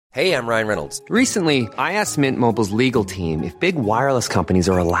Hey, I'm Ryan Reynolds. Recently, I asked Mint Mobile's legal team if big wireless companies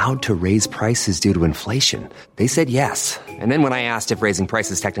are allowed to raise prices due to inflation. They said yes. And then when I asked if raising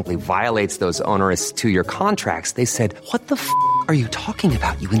prices technically violates those onerous two-year contracts, they said, "What the f*** are you talking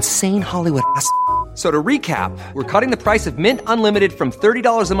about, you insane Hollywood ass?" So to recap, we're cutting the price of Mint Unlimited from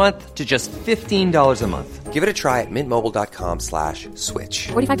 $30 a month to just $15 a month. Give it a try at mintmobile.com/switch.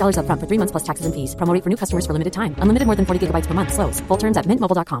 $45 up front for 3 months plus taxes and fees. Promo rate for new customers for limited time. Unlimited more than 40 gigabytes per month. Slows full terms at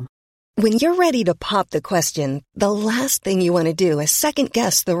mintmobile.com. When you're ready to pop the question, the last thing you want to do is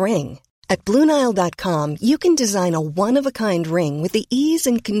second-guess the ring. At BlueNile.com, you can design a one-of-a-kind ring with the ease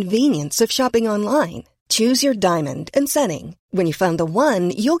and convenience of shopping online. Choose your diamond and setting. When you find the one,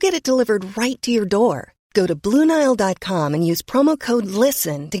 you'll get it delivered right to your door. Go to BlueNile.com and use promo code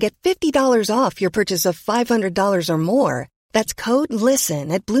LISTEN to get $50 off your purchase of $500 or more. That's code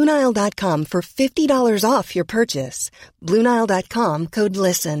LISTEN at BlueNile.com for $50 off your purchase. BlueNile.com, code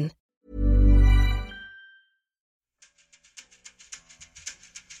LISTEN.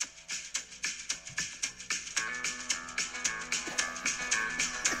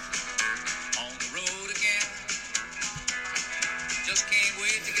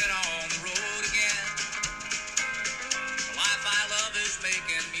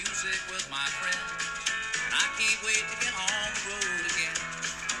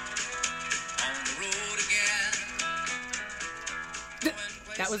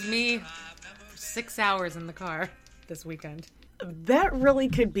 That was me 6 hours in the car this weekend. That really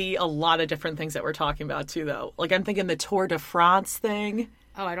could be a lot of different things that we're talking about too, though. Like I'm thinking the Tour de France thing.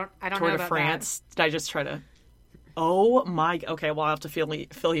 Oh, I don't Tour know de about France. Did I just try to? Oh my. Okay, well I'll have to fill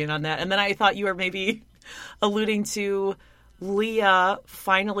you in on that. And then I thought you were maybe alluding to Leah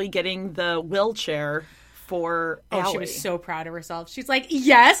finally getting the wheelchair for that. Oh, Allie. she was so proud of herself. She's like,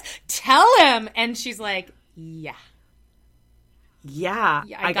 "Yes, tell him," and she's like, "Yeah." Yeah,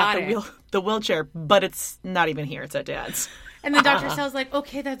 I got the wheelchair, but it's not even here. It's at Dad's. And then Dr. Sal's like,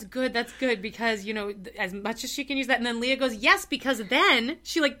 "Okay, that's good, because, you know, as much as she can use that." And then Leah goes, "Yes, because then,"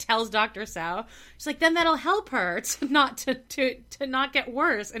 she, like, tells Dr. Sal, she's like, "then that'll help her to not get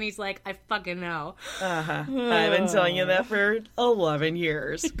worse." And he's like, "I fucking know." I've been telling you that for 11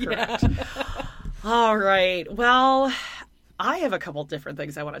 years. Correct. Yeah. All right. Well, I have a couple different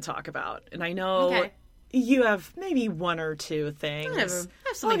things I want to talk about. And I know you have maybe one or two things. I have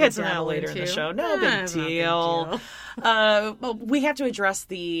we'll get to that later in the show. No big deal. Well, we have to address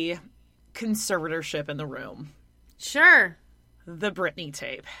the conservatorship in the room. Sure. The Britney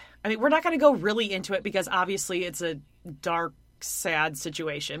tape. I mean, we're not going to go really into it because obviously it's a dark, sad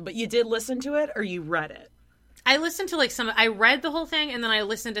situation. But you did listen to it or you read it? I listened to I read the whole thing and then I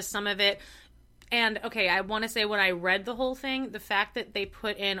listened to some of it. And, okay, I want to say when I read the whole thing, the fact that they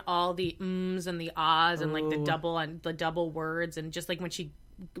put in all the ums and the ahs and, like, the double words and just, like, when she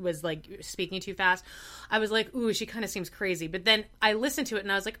was, like, speaking too fast, I was like, ooh, she kind of seems crazy. But then I listened to it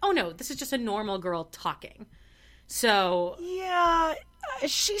and I was like, oh, no, this is just a normal girl talking. So... Yeah,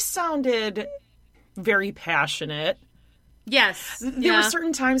 she sounded very passionate. Yes. There were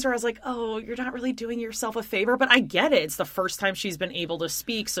certain times where I was like, oh, you're not really doing yourself a favor, but I get it. It's the first time she's been able to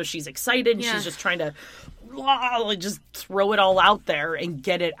speak, so she's excited, and she's just trying to just throw it all out there and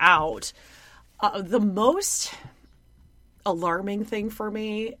get it out. The most alarming thing for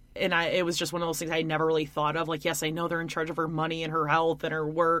me, and it was just one of those things I never really thought of, like, yes, I know they're in charge of her money and her health and her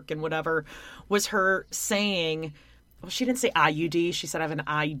work and whatever, was her saying, well, she didn't say IUD, she said I have an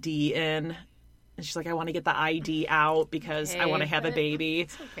ID in. And she's like, I want to get the ID out because I want to have a baby.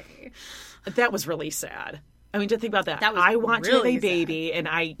 It's okay. That was really sad. I mean, to think about that. Was I want really to have a baby, and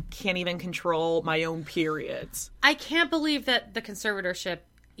I can't even control my own periods. I can't believe that the conservatorship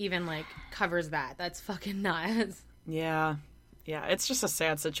even, like, covers that. That's fucking nuts. Yeah. Yeah, it's just a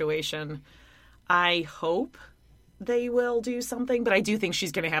sad situation. I hope they will do something, but I do think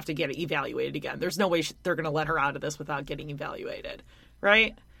she's going to have to get evaluated again. There's no way they're going to let her out of this without getting evaluated,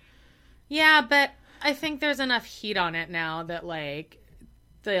 right? Yeah, but I think there's enough heat on it now that, like,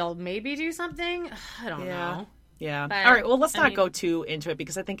 they'll maybe do something. I don't know. Yeah. But, all right, well, let's not go too into it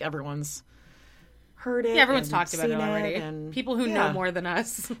because I think everyone's heard it. Yeah, everyone's talked about it already. And people who know more than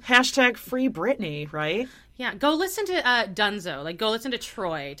us. Hashtag free Britney, right? Yeah, go listen to Dunzo. Like, go listen to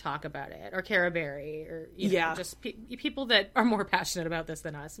Troy talk about it, or Cara Berry, or you know, just people that are more passionate about this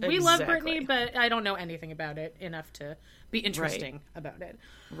than us. We love Britney, but I don't know anything about it enough to be interesting about it.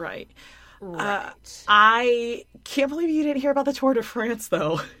 Right. I can't believe you didn't hear about the Tour de France,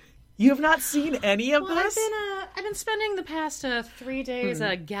 though. You have not seen any of this? I've been spending the past 3 days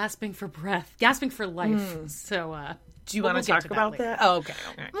gasping for breath, gasping for life. So Do you want to talk about that? Oh, okay.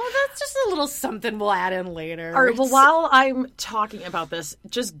 Well, that's just a little something we'll add in later. All right, well, while I'm talking about this,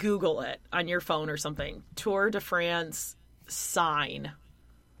 just Google it on your phone or something. Tour de France sign.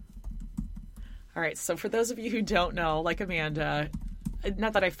 All right, so for those of you who don't know, like Amanda,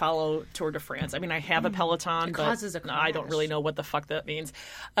 not that I follow Tour de France. I mean, I have a Peloton, but I don't really know what the fuck that means.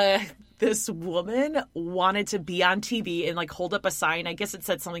 This woman wanted to be on TV and, like, hold up a sign. I guess it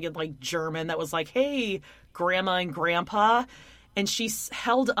said something in, like, German that was like, hey, Grandma and Grandpa. And she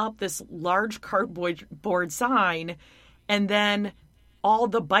held up this large cardboard sign, and then all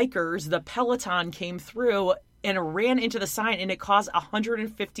the bikers, the Peloton, came through and ran into the sign, and it caused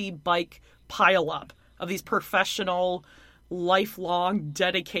 150 bike pileup of these professional, lifelong,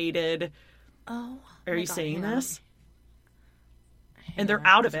 dedicated. Oh, are you seeing this? And they're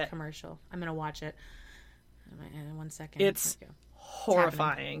out of it. Commercial. I'm gonna watch it. In 1 second. It's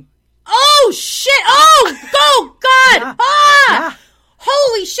horrifying. Oh shit! Oh God! Yeah. Ah! Yeah.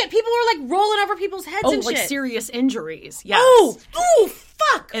 Holy shit! People were like rolling over people's heads and like shit. Serious injuries. Yes. Oh,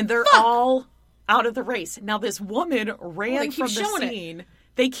 fuck! And they're all out of the race. Now this woman ran from the scene.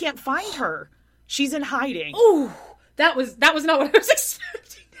 They can't find her. She's in hiding. Ooh, that was not what I was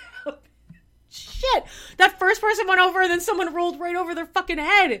expecting. Shit! That first person went over, and then someone rolled right over their fucking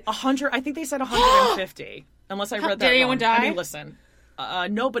head. 100. I think they said 150. Unless I read that Did anyone wrong. die? I mean, listen.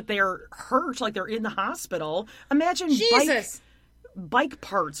 No, but they're hurt. Like they're in the hospital. Imagine bike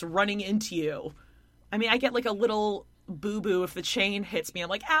parts running into you. I mean, I get like a little boo-boo if the chain hits me. I'm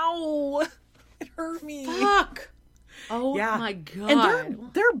like, ow! It hurt me. Fuck! Oh my God!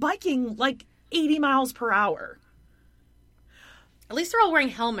 And they're biking like 80 miles per hour. At least they're all wearing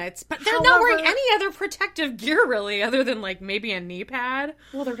helmets, but they're not wearing any other protective gear, really, other than, like, maybe a knee pad.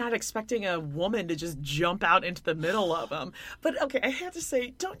 Well, they're not expecting a woman to just jump out into the middle of them. But, okay, I have to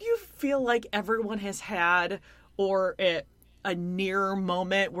say, don't you feel like everyone has had a near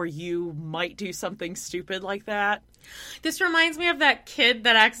moment where you might do something stupid like that? This reminds me of that kid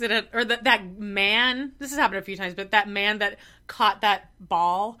that man, this has happened a few times, but that man that caught that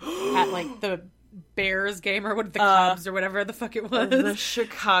ball at, like, the Bears game or the Cubs or whatever the fuck it was. The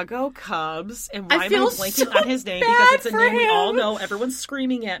Chicago Cubs. And why am I blanking so on his name? Because it's a name we all know. Everyone's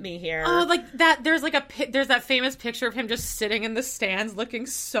screaming at me here. Oh, like that. There's that famous picture of him just sitting in the stands looking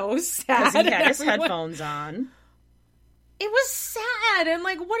so sad. Because he had his headphones on. It was sad. And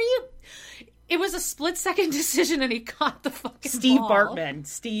like, it was a split-second decision and he caught the fucking Steve ball.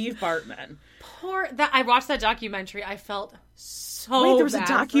 Bartman. I watched that documentary. I felt so Wait, there was bad a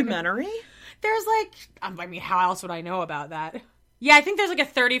documentary? There's I mean, how else would I know about that? Yeah, I think there's like a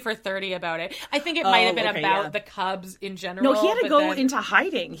 30 for 30 about it. I think it might have been about the Cubs in general. No, he had to go into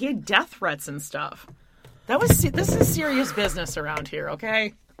hiding. He had death threats and stuff. This is serious business around here,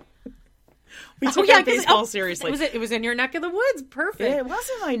 okay? We took our baseball seriously. It was in your neck of the woods. Perfect. It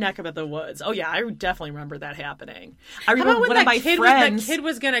was in my neck of the woods. Oh, yeah, I definitely remember that happening. I remember How about when one of my friends... that kid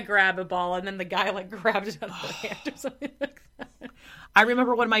was going to grab a ball and then the guy grabbed it out of their hand or something like that. I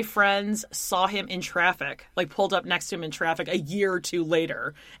remember one of my friends saw him in traffic, pulled up next to him in traffic a year or two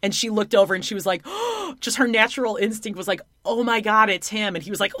later. And she looked over and she was like, oh, just her natural instinct was like, oh my God, it's him. And he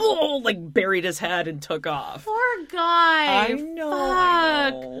was like, oh, buried his head and took off. Poor guy. I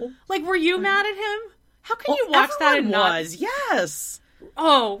know. Fuck. Were you mad at him? How can you watch that and not... yes.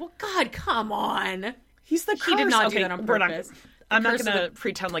 Oh, well, God, come on. He's the curse. He did not do that on purpose. I'm not going to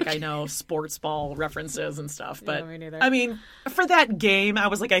pretend like I know sports ball references and stuff, but no, me neither. I mean, for that game, I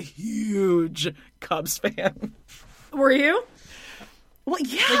was a huge Cubs fan. Were you? Well,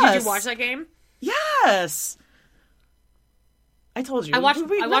 yes. Did you watch that game? Yes. I told you. We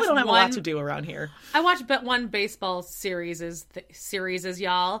really don't have a lot to do around here. I watched one baseball series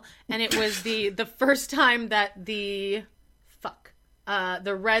y'all, and it was the first time that the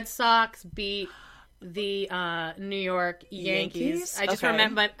Red Sox beat the New York Yankees. I just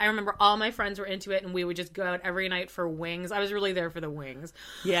remember all my friends were into it, and we would just go out every night for wings. I was really there for the wings.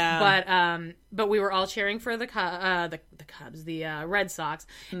 Yeah. But we were all cheering for the Cubs, the Red Sox,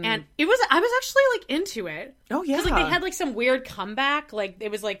 and I was actually into it. Oh yeah, because they had some weird comeback. It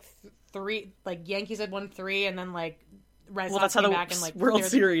was three, Yankees had won 3, and then Red Sox came back and World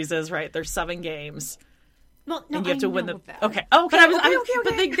Series is, right? There's 7 games. Well, no, and you have to win the. That. Okay. But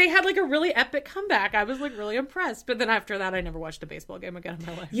they had a really epic comeback. I was really impressed. But then after that, I never watched a baseball game again in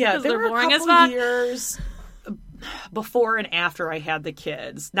my life. Yeah, there were boring a couple years before and after I had the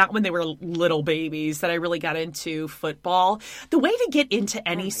kids, not when they were little babies, that I really got into football. The way to get into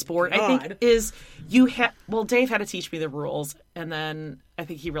any sport, I think, is Dave had to teach me the rules, and then I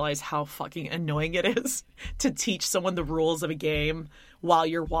think he realized how fucking annoying it is to teach someone the rules of a game while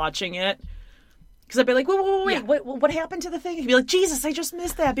you're watching it. Because I'd be like, wait, what happened to the thing? He'd be like, Jesus, I just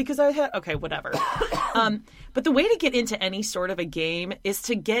missed that because I had... Okay, whatever. But the way to get into any sort of a game is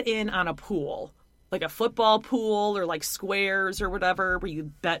to get in on a pool. Like a football pool or like squares or whatever, where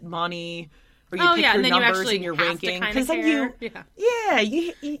you bet money or you pick your numbers and your ranking. Because then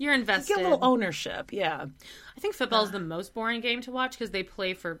you're invested. You get a little ownership, yeah. I think football is the most boring game to watch because they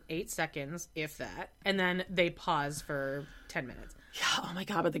play for 8 seconds, if that, and then they pause for 10 minutes. Yeah, oh my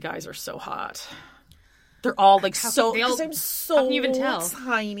God, but the guys are so hot. They're all like because I'm so even tell?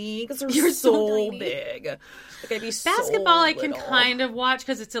 Tiny. Because they're so big. Like I'd be basketball, so I can kind of watch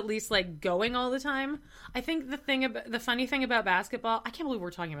because it's at least like going all the time. I think the funny thing about basketball, I can't believe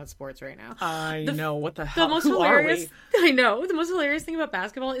we're talking about sports right now. I know, what the hell? The most hilarious. I know the most hilarious thing about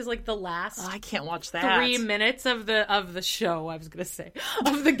basketball is like the last. I can't watch that. 3 minutes of the show. I was gonna say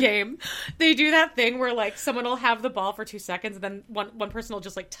of the game. They do that thing where like someone will have the ball for 2 seconds, and then one person will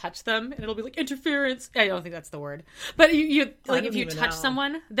just like touch them, and it'll be like interference. I don't think that's the word, but you like if you touch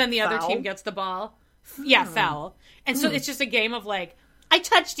someone, then the other team gets the ball. Yeah, foul. And so it's just a game of like, I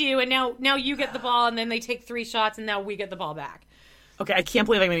touched you, and now you get the ball, and then they take 3 shots, and now we get the ball back. Okay, I can't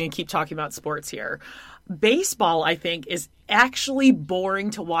believe I'm going to keep talking about sports here. Baseball, I think, is actually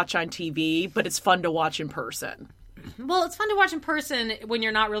boring to watch on TV, but it's fun to watch in person. Well, it's fun to watch in person when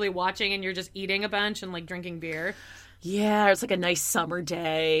you're not really watching and you're just eating a bunch and like drinking beer. Yeah, it's like a nice summer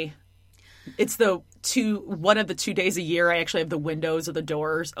day. It's one of the 2 days a year I actually have the windows or the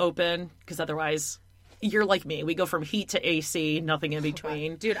doors open, because otherwise... You're like me. We go from heat to AC, nothing in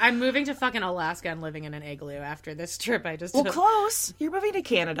between. Dude, I'm moving to fucking Alaska and living in an igloo after this trip I just took. Well, close. You're moving to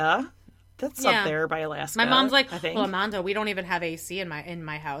Canada. That's up there by Alaska. My mom's like, well, Amanda, we don't even have AC in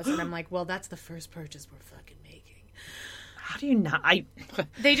my house. And I'm like, well, that's the first purchase we're fucking making. How do you not?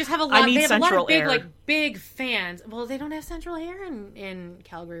 They just have a lot. They have a lot of big, air. big fans. Well, they don't have central air in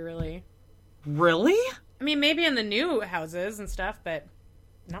Calgary, really. Really? I mean, maybe in the new houses and stuff, but...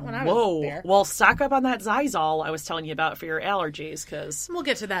 Not when I was there. Well, stock up on that Zizal I was telling you about for your allergies, because... We'll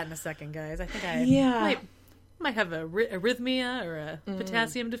get to that in a second, guys. I think I might have a arrhythmia or a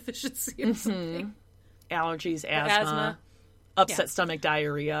potassium deficiency or something. Allergies, asthma. Upset stomach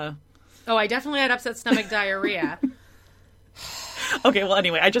diarrhea. Oh, I definitely had upset stomach diarrhea. Okay, well,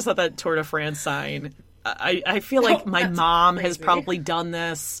 anyway, I just saw that Tour de France sign. I feel like my mom has probably done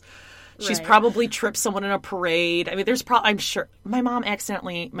this. She's probably tripped someone in a parade. I mean, I'm sure my mom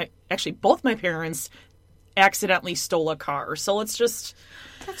actually both my parents accidentally stole a car. So let's just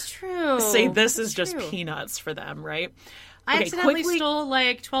That's true. say this is just peanuts for them, right? I accidentally stole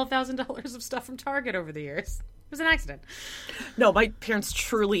like $12,000 of stuff from Target over the years. It was an accident. No, my parents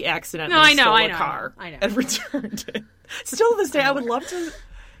truly accidentally stole a car and returned it. Still to this day, I would love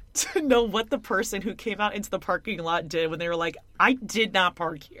to know what the person who came out into the parking lot did when they were like, I did not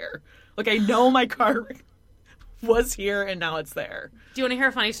park here. Like, I know my car was here and now it's there. Do you want to hear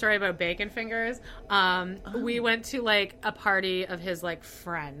a funny story about bacon fingers? We went to like a party of his like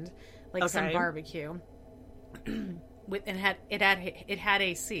friend, like some barbecue, and it had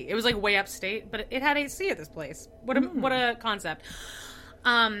AC. It was like way upstate, but it had AC at this place. What a concept.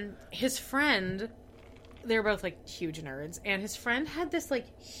 His friend, they were both like huge nerds, and his friend had this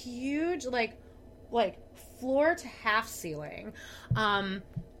like huge like floor to half ceiling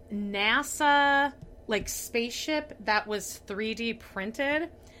NASA like spaceship that was 3D printed,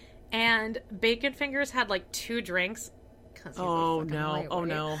 and Bacon Fingers had like 2 drinks. Oh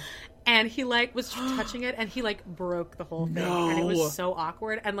no. And he like was touching it, and he like broke the whole thing, and it was so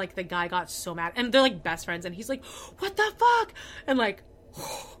awkward, and like the guy got so mad, and they're like best friends, and he's like, what the fuck? And like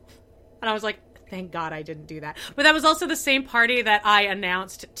and I was like, thank God I didn't do that. But that was also the same party that I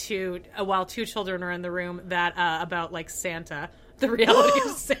announced to while 2 children were in the room that about like Santa, the reality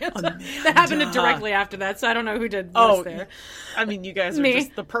of Santa. That happened directly after that, so I don't know who did worse there. I mean, you guys are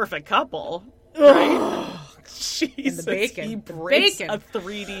just the perfect couple, right? Jesus, he breaks a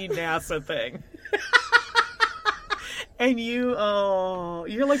 3D NASA thing. And you're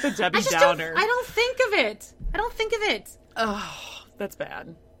like the Debbie Downer. I don't think of it. Oh, that's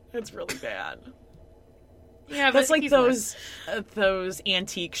bad. That's really bad. Yeah, that's like those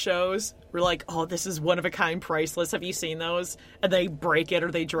antique shows where like, oh, this is one of a kind, priceless. Have you seen those? And they break it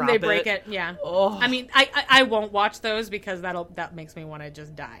or they drop it. They break it, yeah. Oh. I mean, I won't watch those because that makes me want to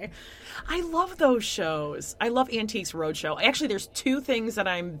just die. I love those shows. I love Antiques Roadshow. Actually, there's 2 things that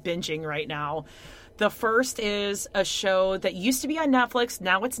I'm binging right now. The first is a show that used to be on Netflix.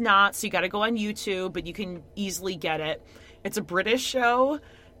 Now it's not, so you got to go on YouTube, but you can easily get it. It's a British show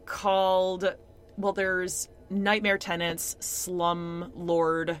called, well, there's Nightmare Tenants, Slum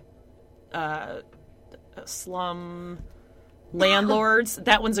Landlords.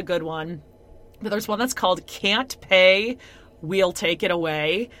 That one's a good one. There's one that's called Can't Pay, We'll Take It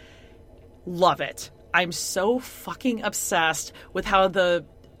Away. Love it. I'm so fucking obsessed with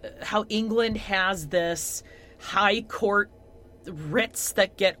how England has this high court writs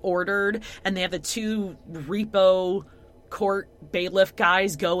that get ordered, and they have the two repo court bailiff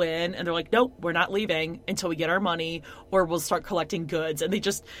guys go in, and they're like, nope, we're not leaving until we get our money, or we'll start collecting goods. And they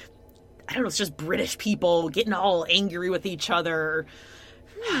just, I don't know, it's just British people getting all angry with each other.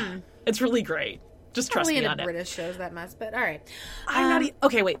 It's really great. Just trust me on it. British shows that mess, but all right. I'm not.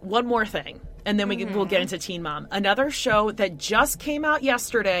 Okay, wait. One more thing, and then we'll get into Teen Mom. Another show that just came out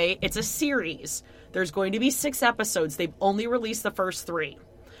yesterday. It's a series. There's going to be 6 episodes. They've only released the first 3.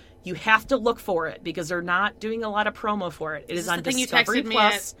 You have to look for it because they're not doing a lot of promo for it. It is on Discovery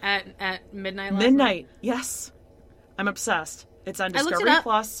Plus. At midnight. Midnight. Yes, I'm obsessed. It's on Discovery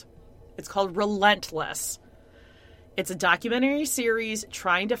Plus. It's called Relentless. It's a documentary series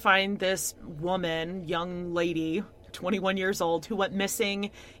trying to find this woman, young lady, 21 years old, who went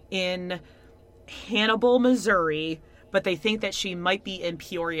missing in Hannibal, Missouri, but they think that she might be in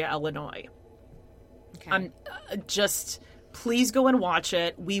Peoria, Illinois. Okay. Please go and watch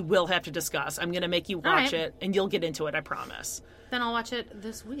it. We will have to discuss. I'm going to make you watch it, and you'll get into it, I promise. Then I'll watch it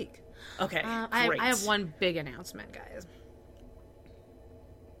this week. Okay, great. I have one big announcement, guys.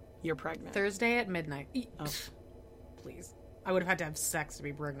 You're pregnant. Thursday at midnight. Oh. Please. I would have had to have sex to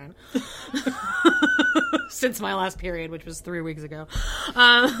be pregnant. Since my last period, which was 3 weeks ago.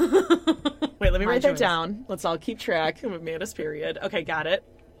 Wait, let me write that down. Let's all keep track of Amanda's period. Okay, got it.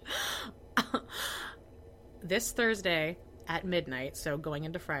 This Thursday at midnight, so going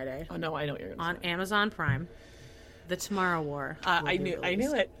into Friday. Oh, no, I know what you're going to say. On Amazon Prime, The Tomorrow War. I knew it. I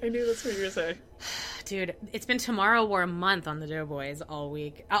knew that's what you were going to say. Dude, it's been Tomorrow War month on the Doughboys all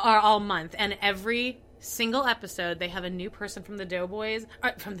week. Or all month. And every single episode, they have a new person from the Doughboys.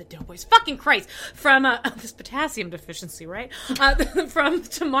 Fucking Christ. From this potassium deficiency, right? From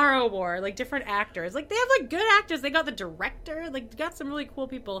Tomorrow War. Like, different actors. Like, they have, like, good actors. They got the director. Like, got some really cool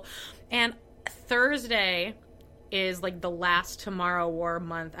people. And Thursday is, like, the last Tomorrow War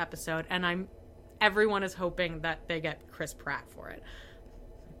month episode. And everyone is hoping that they get Chris Pratt for it.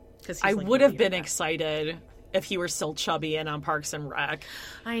 I would have been excited if he were still chubby and on Parks and Rec.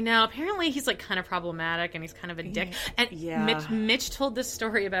 I know. Apparently he's like kind of problematic and he's kind of a dick. And Mitch told this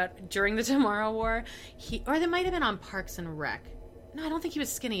story about during the Tomorrow War. Or they might have been on Parks and Rec. No, I don't think he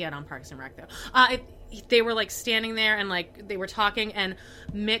was skinny yet on Parks and Rec though. They were like standing there and like they were talking and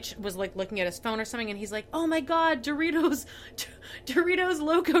Mitch was like looking at his phone or something and he's like, oh my God, Doritos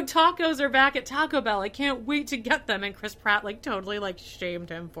Loco Tacos are back at Taco Bell. I can't wait to get them. And Chris Pratt like totally like shamed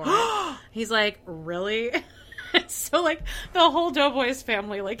him for it. He's like, really? So like the whole Doughboys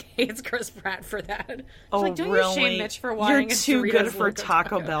family like hates Chris Pratt for that. Oh, like, don't really? You shame Mitch for wanting You're too Doritos good for Loco Taco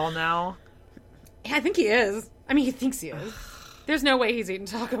Taco. Bell now. Yeah, I think he is. I mean, he thinks he is. There's no way he's eating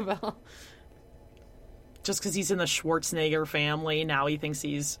Taco Bell. Just because he's in the Schwarzenegger family, now he thinks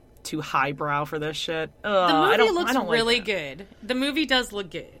he's too highbrow for this shit. The movie looks really good. The movie does look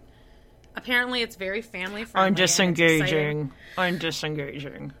good. Apparently, it's very family friendly. I'm disengaging. I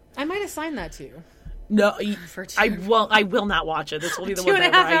might assign that to you. No, I will not watch it. This will be the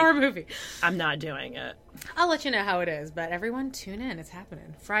 2.5 hour movie. I'm not doing it. I'll let you know how it is, but everyone tune in. It's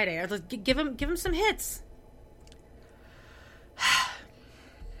happening Friday. Give him some hits.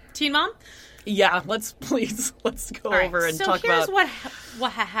 Teen Mom? Yeah, let's go over and talk about. So here's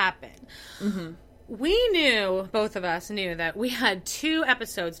what happened. Mm-hmm. We knew, both of us knew, that we had 2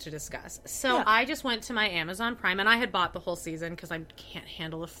 episodes to discuss. So I just went to my Amazon Prime, and I had bought the whole season because I can't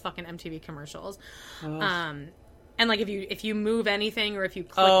handle the fucking MTV commercials. And like if you move anything or if you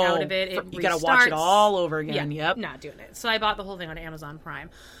click out of it, you gotta watch it all over again. Yeah, not doing it. So I bought the whole thing on Amazon Prime.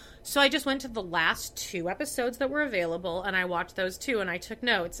 So I just went to the last 2 episodes that were available, and I watched those 2, and I took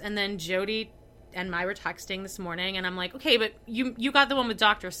notes. And then Jody and I were texting this morning, and I'm like, okay, but you got the one with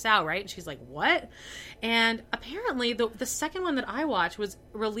Dr. Sal, right? And she's like, what? And apparently the second one that I watched was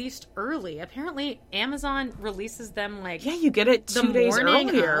released early. Apparently Amazon releases them like... Yeah, you get it 2 days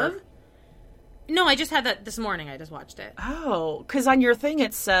earlier. No, I just had that this morning. I just watched it. Oh, because on your thing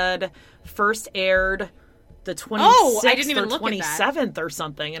it said first aired... the 26th I didn't even or look at 27th or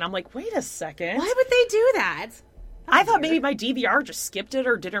something. And I'm like, wait a second. Why would they do that? I thought maybe my DVR just skipped it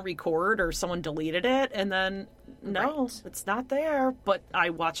or didn't record or someone deleted it. And then, no, it's not there. But I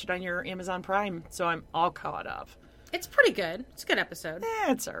watched it on your Amazon Prime, so I'm all caught up. It's pretty good. It's a good episode.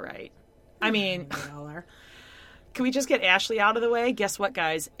 It's all right. I mean, can we just get Ashley out of the way? Guess what,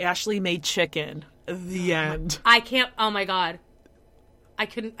 guys? Ashley made chicken. The end. I can't. Oh, my God. I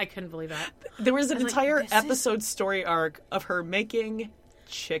couldn't believe that. There was an entire episode story arc of her making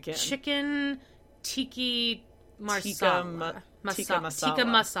Chicken tiki marsala. Tikka masala. Tikka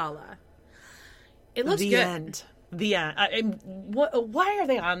masala. It looks good. End. The end. Why are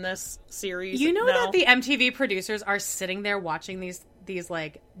they on this series? You know now? that the MTV producers are sitting there watching these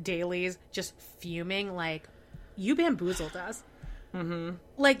like dailies, just fuming, like, you bamboozled us. Mm-hmm.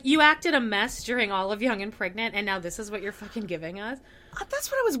 Like, you acted a mess during all of Young and Pregnant, and now this is what you're fucking giving us.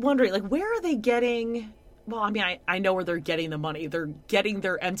 That's what I was wondering. Like, where are they getting? Well, I mean, I know where they're getting the money. They're getting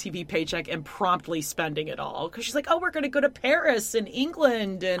their MTV paycheck and promptly spending it all. Because she's like, oh, we're going to go to Paris and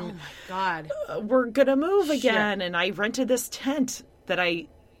England. And oh, my God. We're going to move again. And I rented this tent that I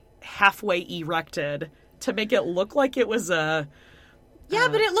halfway erected to make it look like it was a... Yeah,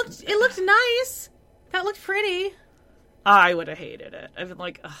 but it looked nice. That looked pretty. I would have hated it. I've been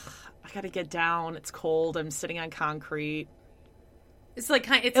like, ugh, I got to get down. It's cold. I'm sitting on concrete. It's like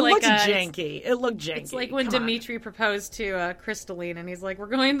it looked janky. It looked janky. It's like when Dimitri proposed to Crystalline, and he's like, "We're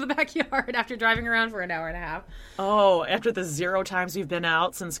going to the backyard after driving around for an hour and a half." Oh, after the 0 times we've been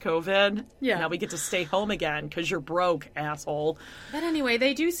out since COVID, yeah. Now we get to stay home again because you're broke, asshole. But anyway,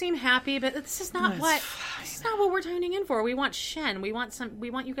 they do seem happy, but this is not what we're tuning in for. We want Shen. We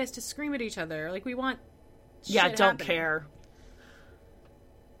want you guys to scream at each other. Like, we want. Don't happening. care.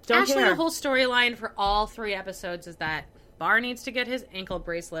 Ashley, the whole storyline for all 3 episodes is that Bar needs to get his ankle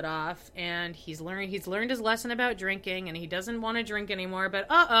bracelet off, and he's learned his lesson about drinking, and he doesn't want to drink anymore. But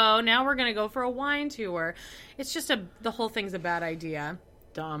now we're gonna go for a wine tour. It's just the whole thing's a bad idea.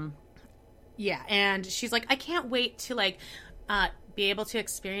 Dumb. Yeah, and she's like, I can't wait to be able to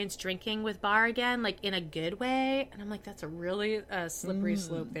experience drinking with Bar again, like in a good way. And I'm like, that's a really slippery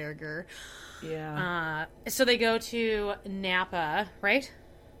slope there, Gur. Yeah. So they go to Napa, right?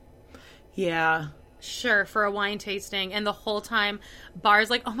 Yeah. Sure, for a wine tasting. And the whole time,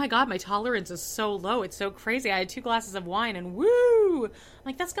 Bar's like, oh my God, my tolerance is so low. It's so crazy. I had 2 glasses of wine and woo! I'm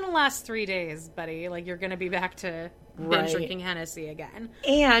like, that's going to last 3 days, buddy. Like, you're going to be back to binge drinking Hennessy again.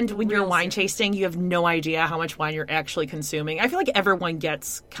 And when you're wine tasting, you have no idea how much wine you're actually consuming. I feel like everyone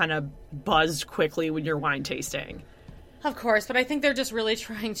gets kind of buzzed quickly when you're wine tasting. Of course, but I think they're just really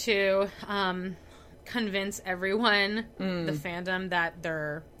trying to convince everyone, the fandom, that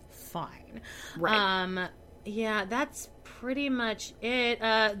they're fine. Right. Yeah, that's pretty much it.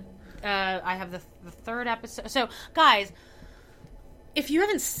 I have the 3rd episode. So, guys, if you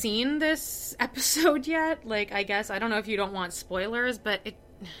haven't seen this episode yet, like, I guess, I don't know if you don't want spoilers, but it's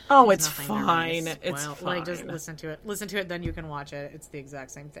fine. It's fine. Like, just listen to it. Listen to it, then you can watch it. It's the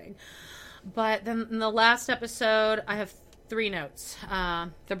exact same thing. But then in the last episode, I have 3 notes.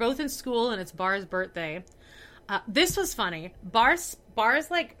 They're both in school, and it's Bar's birthday. This was funny. Bar's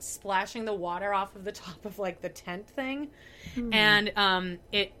like splashing the water off of the top of like the tent thing, and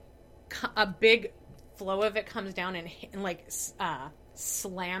a big flow of it comes down and like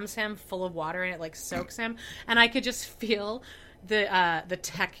slams him full of water, and it like soaks him. And I could just feel the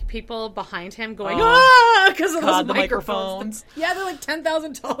tech people behind him going, because of those microphones. Yeah, they're like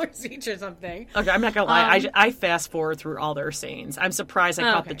 $10,000 each or something. Okay, I'm not gonna lie. I fast forward through all their scenes. I'm surprised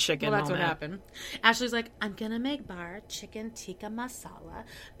I caught the chicken. Well, that's moment. what happened. Ashley's like, I'm gonna make Bar chicken tikka masala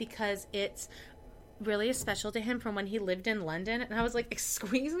because it's really special to him from when he lived in London. And I was like,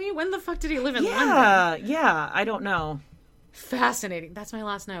 excuse me, when the fuck did he live in London? Yeah, I don't know. Fascinating. That's my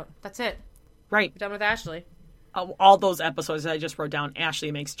last note. That's it. Right. We're done with Ashley. All those episodes that I just wrote down,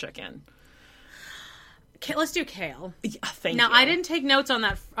 Ashley makes chicken. Let's do Kale. Yeah, thank you. Now, I didn't take notes on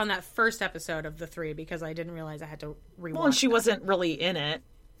that first episode of the 3 because I didn't realize I had to rewatch. Well, and she wasn't really in it.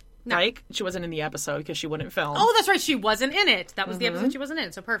 No. Right? She wasn't in the episode because she wouldn't film. Oh, that's right. She wasn't in it. That was the episode she wasn't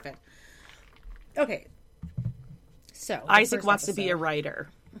in. So perfect. Okay. So Isaac wants to be a writer.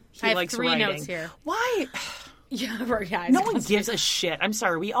 He likes writing. I have 3 notes here. Why? Yeah, right. Yeah, no one gives a shit. I'm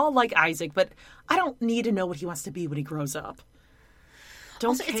sorry. We all like Isaac, but I don't need to know what he wants to be when he grows up.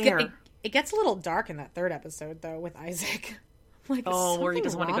 Don't care. It gets a little dark in that 3rd episode, though, with Isaac. Like, where he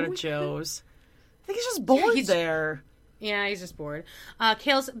doesn't want to go to Joe's. I think he's just bored there. Yeah, he's just bored. But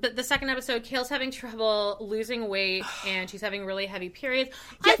the 2nd episode, Kale's having trouble losing weight, and she's having really heavy periods.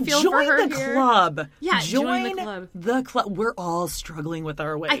 Yeah, I feel for her join the club. Yeah, join the club. We're all struggling with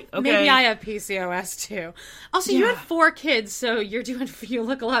our weight. Okay, maybe I have PCOS too. Also, you had 4 kids, so you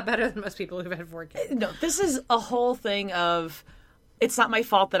look a lot better than most people who've had 4 kids. No, this is a whole thing of it's not my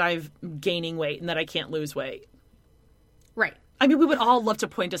fault that I'm gaining weight and that I can't lose weight. Right. I mean, we would all love to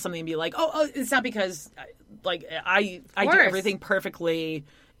point to something and be like, oh, it's not because, like, I do everything perfectly.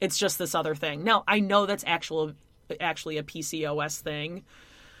 It's just this other thing. No, I know that's actually a PCOS thing.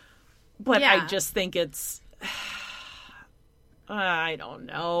 But I just think it's... I don't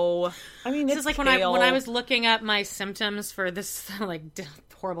know. I mean, It's like when I was looking up my symptoms for this like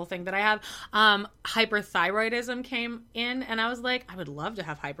horrible thing that I have, hyperthyroidism came in, and I was like, I would love to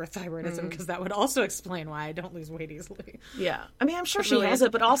have hyperthyroidism because that would also explain why I don't lose weight easily. Yeah. I mean, I'm sure she has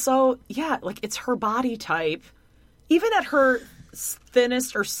it, but also, like it's her body type. Even at her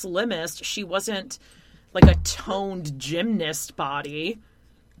thinnest or slimmest, she wasn't like a toned gymnast body.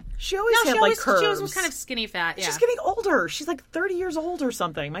 She always had curves. She always was kind of skinny fat. Yeah. She's getting older. She's like 30 years old or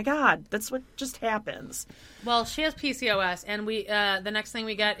something. My God, that's what just happens. Well, she has PCOS, and we the next thing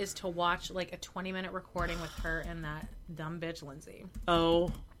we get is to watch like a 20-minute recording with her and that dumb bitch Lindsay.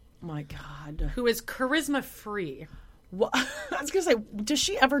 Oh my God, who is charisma free. Well, I was gonna say, does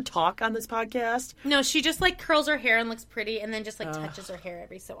she ever talk on this podcast? No, she just like curls her hair and looks pretty, and then just like touches her hair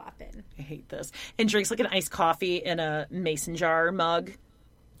every so often. I hate this. And drinks like an iced coffee in a mason jar mug.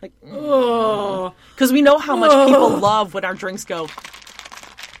 Like, because we know how much people love when our drinks go,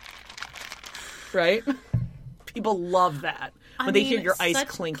 right? People love that when they hear your ice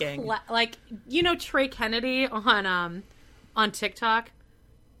clinking. Like, you know, Trey Kennedy on TikTok.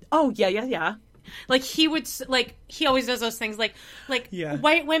 Oh yeah. Like he would, like he always does those things, like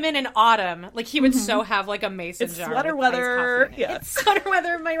white women in autumn. Like he would so have like a mason jar. Sweater weather. Yeah, it's sweater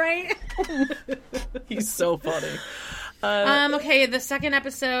weather. Am I right? He's so funny. Okay, the second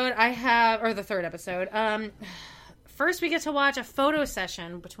episode or the third episode. First, we get to watch a photo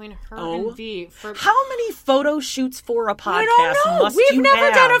session between her and V. How many photo shoots for a podcast? I don't know. We've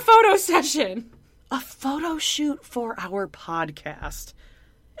never done a photo session. A photo shoot for our podcast.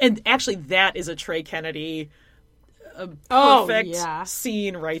 And actually, that is a Trey Kennedy perfect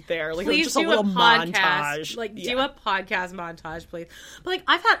scene right there. Like, please just a little montage. Like, do a podcast montage, please. But, like,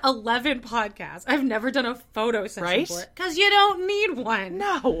 I've had 11 podcasts. I've never done a photo session for it. Because you don't need one.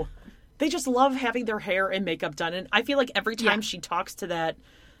 No. They just love having their hair and makeup done. And I feel like every time she talks to that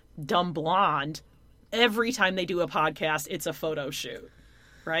dumb blonde, every time they do a podcast, it's a photo shoot.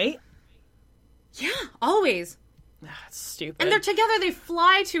 Right? Yeah, always. That's stupid. And they're together. They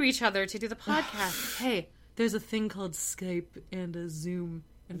fly to each other to do the podcast. Hey, there's a thing called Skype and a Zoom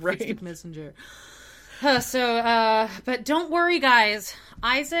and Facebook Messenger. But don't worry, guys.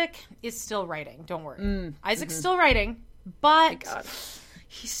 Isaac is still writing. Don't worry. Isaac's still writing, but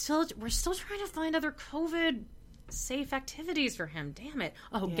we're still trying to find other COVID safe activities for him. Damn it.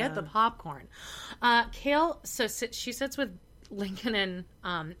 Oh, get the popcorn. Kale, she sits with Lincoln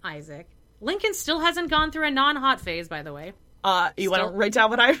and Isaac. Lincoln still hasn't gone through a non-hot phase, by the way. You want to write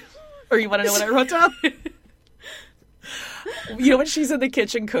down or you want to know what I wrote down? You know when she's in the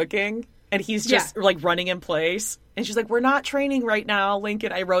kitchen cooking and he's just like running in place and she's like, we're not training right now,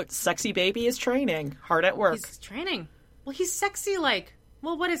 Lincoln. I wrote, sexy baby is training, hard at work. He's training. Well, he's sexy like,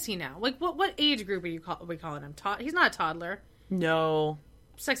 well, what is he now? Like, what age group are we calling him? He's not a toddler. No.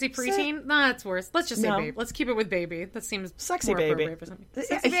 Sexy preteen? Nah, that's worse. Let's just say baby. Let's keep it with baby. That seems sexy more baby. Appropriate for something.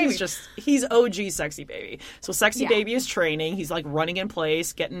 Sexy baby. He's OG sexy baby. So sexy baby is training. He's like running in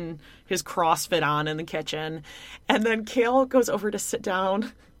place, getting his CrossFit on in the kitchen. And then Kale goes over to sit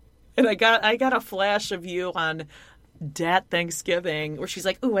down. And I got a flash of you on Dad Thanksgiving where she's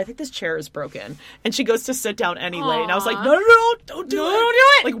like, ooh, I think this chair is broken. And she goes to sit down anyway. Aww. And I was like, no, don't do it. Don't do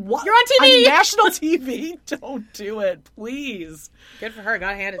it. Like, what? You're on TV. On national TV. Don't do it, please. Good for her.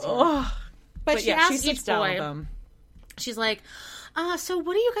 Gotta hand it to her. But she asks each boy, she's like, so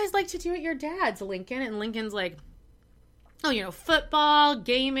what do you guys like to do at your dad's, Lincoln? And Lincoln's like, oh, football,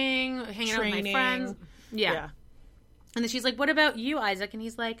 gaming, hanging out with my friends. Yeah. And then she's like, what about you, Isaac? And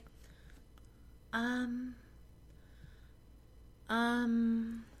he's like, I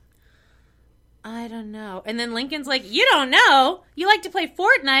don't know. And then Lincoln's like, you don't know? You like to play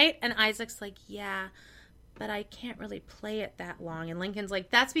Fortnite? And Isaac's like, yeah, but I can't really play it that long. And Lincoln's like,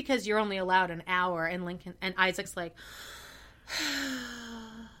 that's because you're only allowed an hour. And Isaac's like,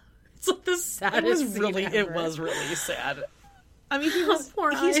 it's like the saddest It was really sad. I mean,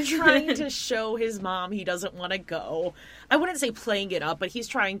 he's trying to show his mom he doesn't want to go. I wouldn't say playing it up, but he's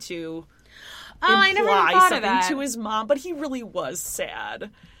trying to imply something to his mom. But he really was sad.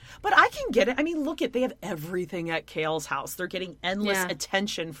 But I can get it. I mean, they have everything at Kale's house. They're getting endless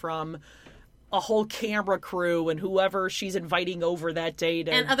attention from a whole camera crew and whoever she's inviting over that day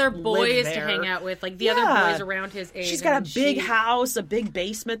to and other boys to hang out with, like the other boys around his age. She's got a big house, a big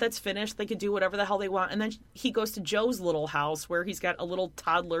basement that's finished. They could do whatever the hell they want. And then he goes to Joe's little house where he's got a little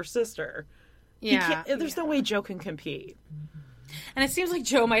toddler sister. Yeah, there's no way Joe can compete. And it seems like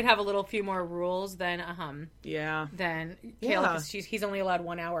Joe might have a few more rules than Kale, because he's only allowed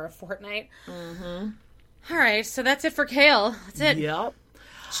 1 hour of Fortnite. Mm-hmm. All right, so that's it for Kale. That's it. Yep.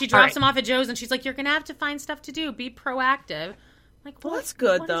 She drops him off at Joe's, and she's like, you're going to have to find stuff to do. Be proactive. Like, Well, that's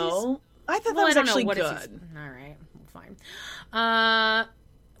good, though. I thought that was actually good. All right, fine.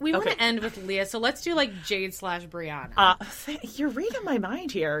 We want to end with Leah, so let's do like Jade / Brianna. You're reading my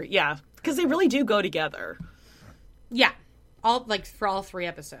mind here. Yeah, because they really do go together. Yeah, for all 3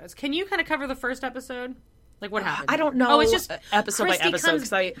 episodes. Can you kind of cover the first episode? Like, what happened? I don't know. Oh, it's just episode by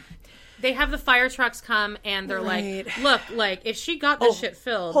episode. They have the fire trucks come, and they're like, look, like, if she got this shit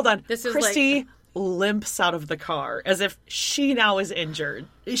filled... Hold on. This is Christy limps out of the car as if she now is injured.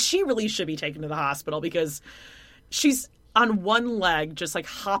 She really should be taken to the hospital because she's on one leg just, like,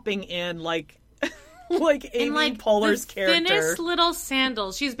 hopping in like Amy Poehler's character. Thinnest little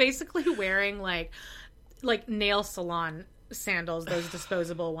sandals. She's basically wearing, like nail salon sandals, those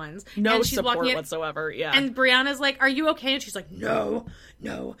disposable ones. No and she's support whatsoever, yeah. And Brianna's like, are you okay? And she's like, no.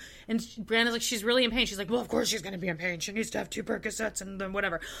 And Brianna's like, she's really in pain. She's like, well, of course she's going to be in pain. She needs to have 2 Percocets and then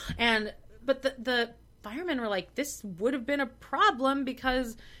whatever. But the firemen were like, this would have been a problem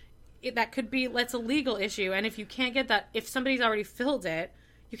because that's a legal issue. And if you can't get that, if somebody's already filled it,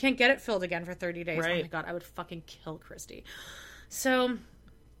 you can't get it filled again for 30 days. Right. Oh my God, I would fucking kill Christy. So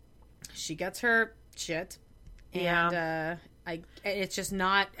she gets her shit. And it's just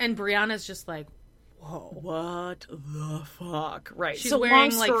not. And Brianna's just like, whoa, what the fuck? Right. She's so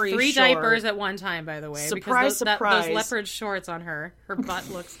wearing like 3 diapers at one time, by the way. Surprise, surprise. Those leopard shorts on her. Her butt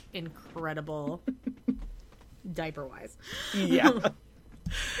looks incredible, diaper wise. Yeah.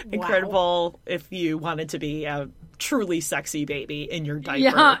 Incredible if you wanted to be a truly sexy baby in your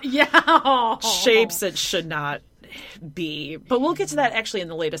diaper. Yeah. Shapes it should not be. But we'll get to that actually in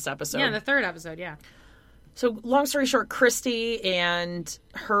the latest episode. Yeah, in the 3rd episode, yeah. So, long story short, Christy and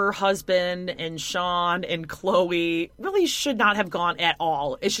her husband and Sean and Chloe really should not have gone at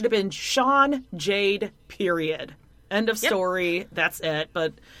all. It should have been Sean, Jade, period. End of story. That's it.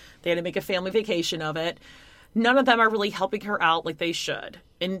 But they had to make a family vacation of it. None of them are really helping her out like they should.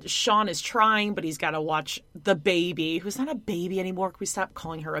 And Sean is trying, but he's got to watch the baby, who's not a baby anymore. Can we stop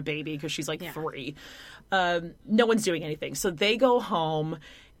calling her a baby? Because she's like 3. No one's doing anything. So they go home.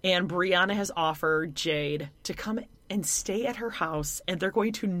 And Brianna has offered Jade to come and stay at her house, and they're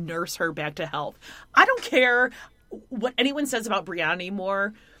going to nurse her back to health. I don't care what anyone says about Brianna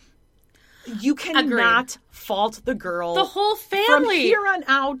anymore. You cannot fault the girl. The whole family. From here on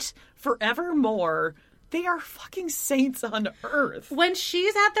out, forevermore, they are fucking saints on earth. When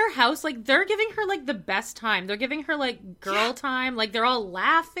she's at their house, like, they're giving her, like, the best time. They're giving her, like, girl time. Like, they're all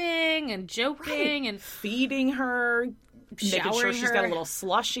laughing and joking and feeding her, making sure she's got a little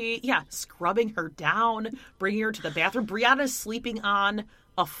slushy. Yeah, scrubbing her down, bringing her to the bathroom. Brianna's sleeping on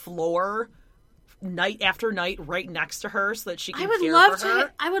a floor night after night right next to her so that she can care for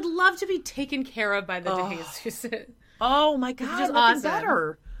her. I would love to be taken care of by the DeJesus. Oh my God, just nothing awesome.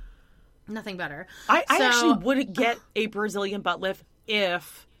 better. Nothing better. I actually wouldn't get a Brazilian butt lift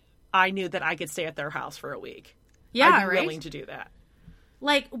if I knew that I could stay at their house for a week. Yeah, I'd be willing to do that.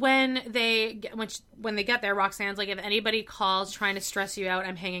 Like, when they get there, Roxanne's like, if anybody calls trying to stress you out,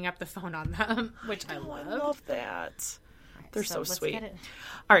 I'm hanging up the phone on them, which I love. I love that. Right, they're so sweet.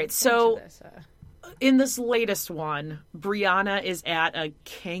 All right, so in this latest one, Brianna is at a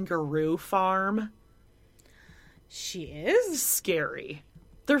kangaroo farm. She is? Scary.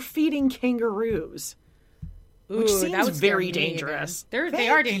 They're feeding kangaroos. Which seems very dangerous. They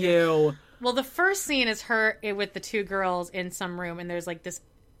are dangerous. Well, the first scene is her with the 2 girls in some room, and there's like this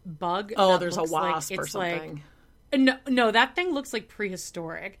bug. Oh, there's a wasp or something. No, that thing looks like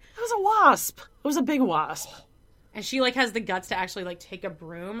prehistoric. It was a wasp. It was a big wasp. And she like has the guts to actually like take a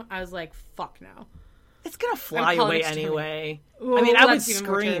broom. I was like, fuck no. It's gonna fly away anyway. Ooh, I mean, I would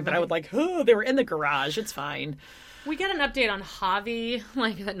scream, but I would like, oh, they were in the garage. It's fine. We got an update on Javi,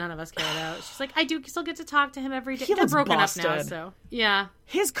 like, that none of us care about. She's like, I do still get to talk to him every day. He looks broken busted. up now, so yeah.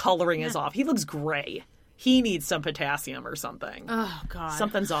 His coloring is off. He looks gray. He needs some potassium or something. Oh God,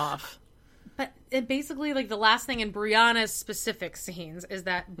 something's off. But it basically, like, the last thing in Brianna's specific scenes is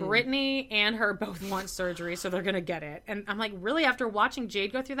that Brittany and her both want surgery, so they're gonna get it. And I'm like, really? After watching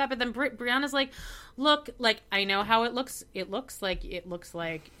Jade go through that, but then Brianna's like, look, like, I know how it looks. It looks like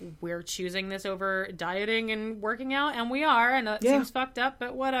we're choosing this over dieting and working out, and we are, and it seems fucked up,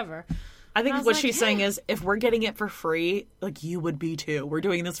 but whatever. I think what she's saying is, if we're getting it for free, like, you would be too. We're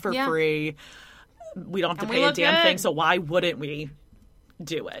doing this for free. We don't have to pay a damn thing, so why wouldn't we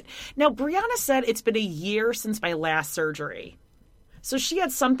do it? Now, Brianna said it's been a year since my last surgery. So she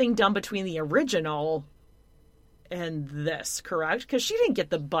had something done between the original and this, correct? Because she didn't get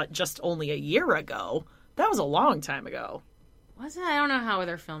the butt just only a year ago. That was a long time ago. Was it? I don't know how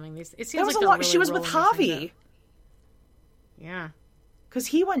they're filming these. It seems that was like a lot. She was with Javi. Yeah. Because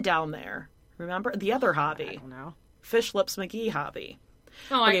he went down there. Remember? The other Javi. I don't know. Fish Lips McGee hobby.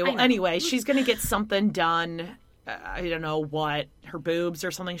 Oh, Okay, I well, know. anyway, she's going to get something done. I don't know what, her boobs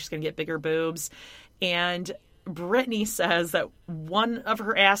or something. She's going to get bigger boobs. And Brittany says that one of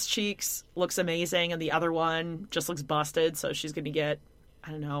her ass cheeks looks amazing and the other one just looks busted. So she's going to get, I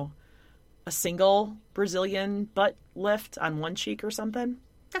don't know, a single Brazilian butt lift on one cheek or something.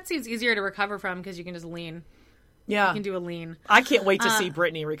 That seems easier to recover from because you can just lean. Yeah. You can do a lean. I can't wait to see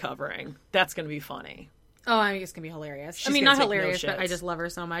Brittany recovering. That's going to be funny. Oh, I think it's going to be hilarious. She's I mean, gonna not take no hilarious, but I shits. just love her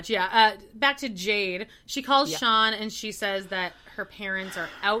so much. Yeah. Back to Jade. She calls Sean and she says that her parents are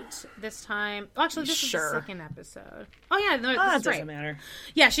out this time. Oh, actually, this is the second episode. Oh, yeah. No, That that's doesn't right. matter.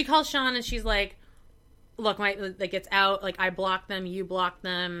 Yeah, she calls Sean and she's like, look, it's out. Like, I blocked them. You blocked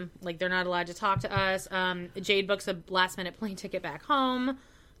them. Like, they're not allowed to talk to us. Jade books a last-minute plane ticket back home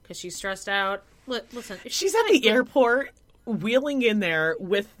because she's stressed out. Listen. She's at the airport wheeling in there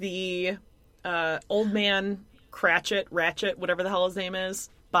with the old man Ratchet, whatever the hell his name is.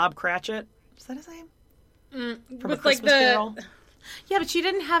 Bob Cratchit. Is that his name? From A Christmas Carol? Yeah, but she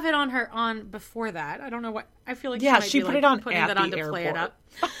didn't have it on before that. I don't know what. I feel like Yeah, she she might put be, it on putting at that the on to play it airport.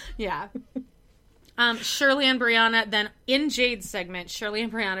 up. Yeah. Shirley and Brianna, then in Jade's segment, Shirley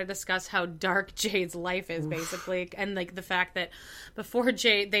and Brianna discuss how dark Jade's life is, basically. And, like, the fact that before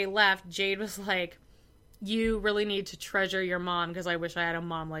they left, Jade was like, you really need to treasure your mom because I wish I had a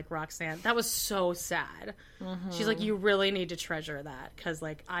mom like Roxanne. That was so sad. She's like, you really need to treasure that because,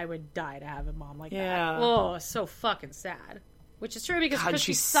 like, I would die to have a mom like that. Oh, so fucking sad. Which is true because God,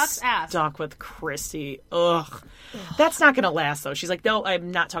 Christy she's sucks ass. stuck with Christy. Ugh. That's not going to last, though. She's like, no,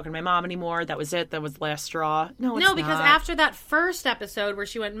 I'm not talking to my mom anymore. That was it. That was the last straw. No, it's No, because not. after that first episode where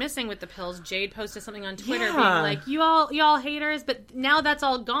she went missing with the pills, Jade posted something on Twitter being Yeah. like, you all haters, but now that's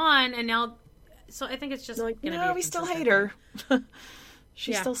all gone, and now... So I think it's just like, gonna no, be a we still consistent hate her. thing.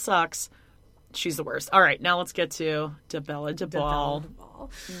 She Yeah. still sucks. She's the worst. All right, now let's get to DeBella DeBall.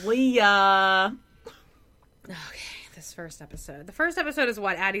 Leah. Okay, this first episode. The first episode is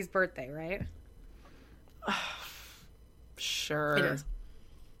what? Addie's birthday, right? Sure. It is.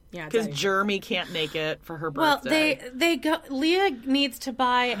 Yeah, it's Because Addie's Jeremy can't make it for her Well, birthday. they go. Leah needs to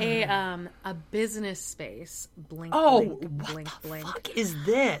buy a business space. Blink, Oh, blink, what blink, the blink. fuck is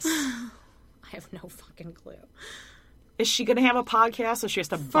this? I have no fucking clue. Is she going to have a podcast so she has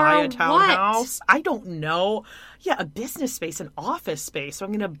to buy a what? townhouse? I don't know. Yeah, a business space, an office space. So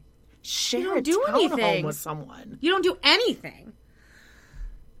I'm going to share don't a do townhome anything. with someone. You don't do anything.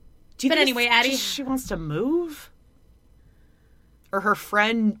 Do you But think anyway, it's Addie- just she wants to move? Or her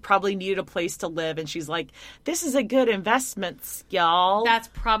friend probably needed a place to live, and she's like, "This is a good investment, y'all." That's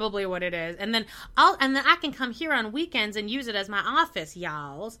probably what it is. And then I can come here on weekends and use it as my office,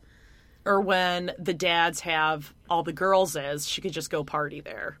 y'all. Or when the dads have all the girls she could just go party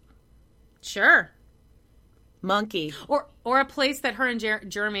there. Sure. Monkey. Or a place that her and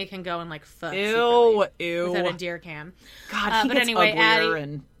Jeremy can go and like fuck. Ew, secretly ew. Without a deer cam. God, he but gets anyway, uglier Addie-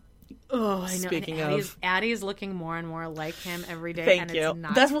 and Oh, I know. Speaking and of- Addie's looking more and more like him every day. thank and you. It's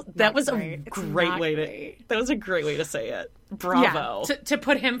not, That was great. a It's great not way great. to. That was a great way to say it. Bravo. Yeah, to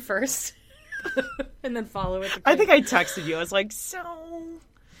put him first, and then follow with the I kid. think I texted you. I was like, "So,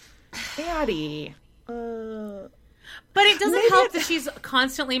 Addie." But it doesn't help that she's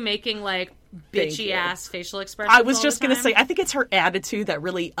constantly making like Thank bitchy you. ass facial expressions. I was all just the gonna time. say, I think it's her attitude that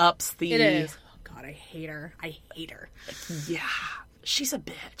really ups the. It is. Oh God, I hate her. Yeah, she's a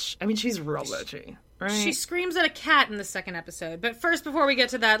bitch. I mean, she's real bitchy, right? She screams at a cat in the second episode. But first, before we get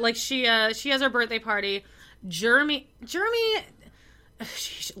to that, like she has her birthday party. Jeremy,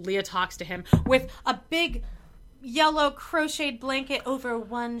 Leah talks to him with a big yellow crocheted blanket over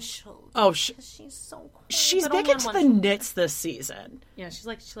one shoulder. Oh, She's so cold. she's but big only on into one the shoulder. knits this season. Yeah, she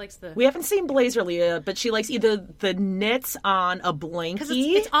likes the. We haven't seen Blazer Leah, but she likes either the knits on a blankie Because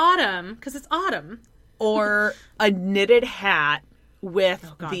it's autumn. Because it's autumn. or a knitted hat with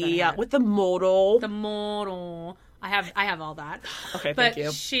God, the that hat. with the modal. The model. I have all that. Okay, but thank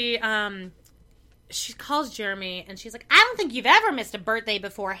you. She calls Jeremy and she's like, I don't think you've ever missed a birthday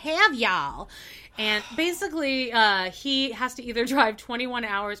before, have y'all? And basically, he has to either drive 21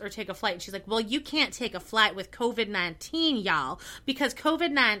 hours or take a flight. And she's like, well, you can't take a flight with COVID-19, y'all, because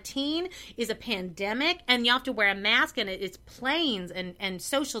COVID-19 is a pandemic and you have to wear a mask and it's planes and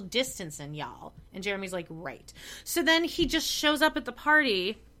social distancing, y'all. And Jeremy's like, right. So then he just shows up at the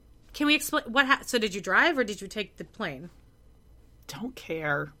party. Can we explain what so did you drive or did you take the plane? Don't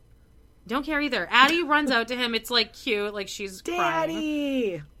care. Don't care either. Addie runs out to him. It's like cute, like she's crying.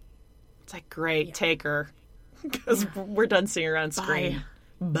 Daddy. It's like, great, take her. Because we're done seeing her on screen.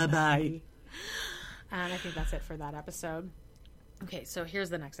 Bye-bye. And I think that's it for that episode. Okay, so here's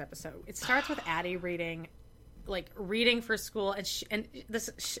the next episode. It starts with Addie reading like reading for school, and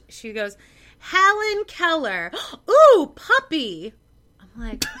she goes, Helen Keller. Ooh, puppy. I'm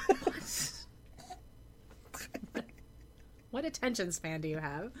like, what? What attention span do you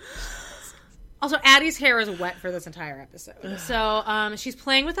have? Also, Addie's hair is wet for this entire episode. So she's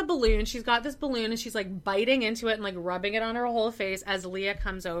playing with a balloon. She's got this balloon, and she's like biting into it and like rubbing it on her whole face as Leah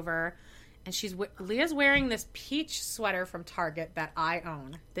comes over. And Leah's wearing this peach sweater from Target that I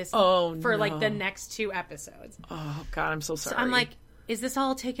own. For like the next 2 episodes. Oh God, I'm so sorry. So I'm like, is this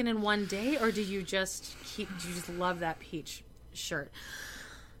all taken in one day, or do you just love that peach shirt?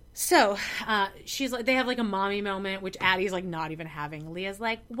 So she's like, they have like a mommy moment, which Addie's like not even having. Leah's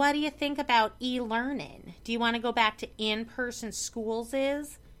like, what do you think about e-learning? Do you want to go back to in-person schools?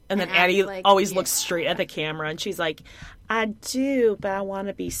 And then Addie like, always looks straight at the camera, and she's like, I do, but I want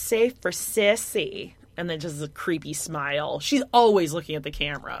to be safe for Sissy. And then just a creepy smile. She's always looking at the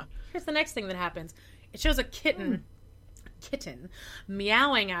camera. Here's the next thing that happens. It shows a kitten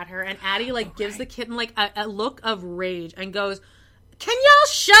meowing at her, and Addie like gives the kitten like a look of rage and goes, can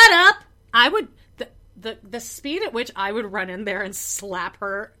y'all shut up? I would the speed at which I would run in there and slap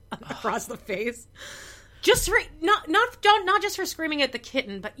her across the face. Just for not just for screaming at the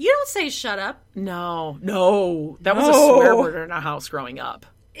kitten, but you don't say shut up. No. That was a swear word in our house growing up.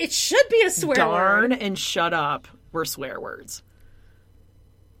 It should be a swear Darn word. and shut up were swear words.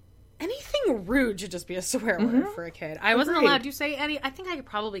 Anything rude should just be a swear word for a kid. I wasn't allowed to say any. I think I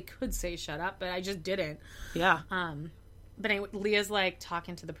probably could say shut up, but I just didn't. Yeah. But anyway, Leah's like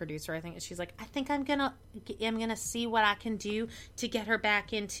talking to the producer, I think, and she's like, I think I'm gonna see what I can do to get her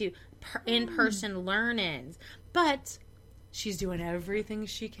back into in-person learnings. But she's doing everything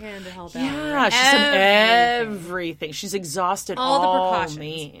she can to help out. Yeah, she's done everything. She's exhausted all the precautions.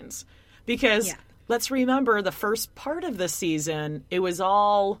 Means. Because let's remember the first part of the season, it was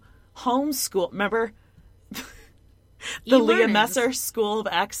all homeschool. Remember? The Leah Messer School of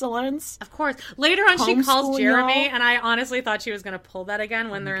Excellence. Of course. Later on, she calls Jeremy, and I honestly thought she was going to pull that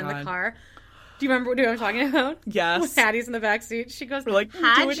again when they're in the car. Do you remember what I'm talking about? Yes. When Patty's in the back seat, she goes, we're like, do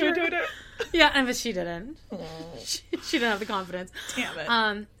it. Yeah, but she didn't. She didn't have the confidence.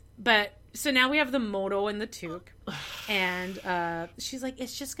 Damn it. But so now we have the Moto and the Took, and she's like,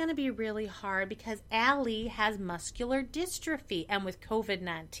 it's just going to be really hard because Allie has muscular dystrophy, and with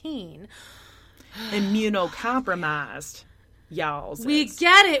COVID-19... immunocompromised, y'all. We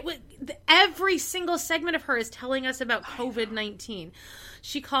get it. Every single segment of her is telling us about COVID-19.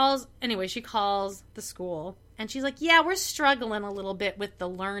 She calls the school, and she's like, yeah, we're struggling a little bit with the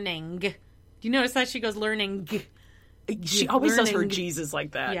learning. Do you notice that she goes learning? She always does her Jesus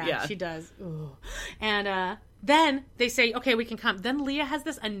like that. Yeah. She does. Ooh. And then they say, okay, we can come. Then Leah has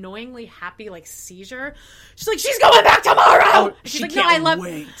this annoyingly happy, like, seizure. She's like, she's going back tomorrow! Oh, she's like, no, I love...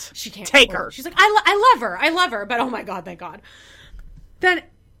 wait. She can't. Take her. She's like, I love her. But, oh, my God, thank God. Then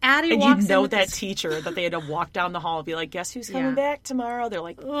Addie walks in. And you know that teacher that they had to walk down the hall and be like, guess who's coming back tomorrow? They're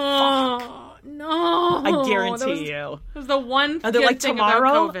like, fuck. Oh, no. I guarantee you. It was the one and they're like, thing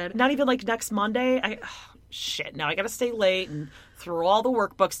tomorrow? about COVID. Not even, like, next Monday? Shit, now I gotta stay late and throw all the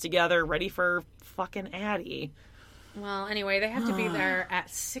workbooks together, ready for fucking Addie. Well, anyway, they have to be there at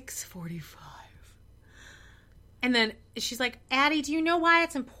 6:45. And then she's like, Addie, do you know why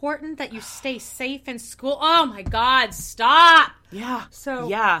it's important that you stay safe in school? Oh, my God, stop! Yeah. So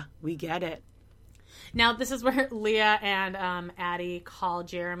yeah, we get it. Now, this is where Leah and Addie call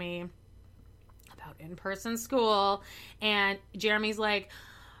Jeremy about in-person school. And Jeremy's like...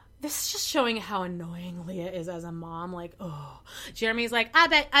 This is just showing how annoying Leah is as a mom. Like, oh, Jeremy's like, I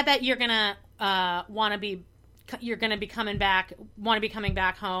bet you're gonna want to be coming back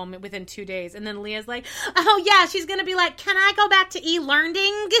home within 2 days. And then Leah's like, oh yeah, she's gonna be like, can I go back to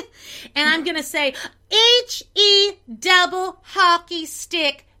e-learning? And I'm gonna say, H-E double hockey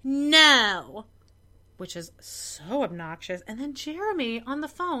stick, no, which is so obnoxious. And then Jeremy on the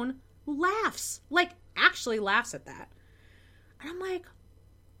phone laughs, like actually laughs at that. And I'm like,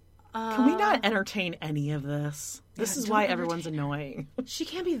 can we not entertain any of this? This is why everyone's annoying. She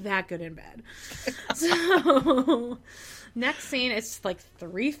can't be that good in bed. So, next scene, it's like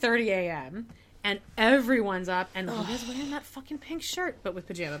 3:30 a.m. and everyone's up, and Leah's wearing that fucking pink shirt, but with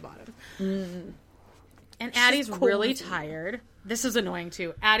pajama bottoms. And Addie's really tired. This is annoying,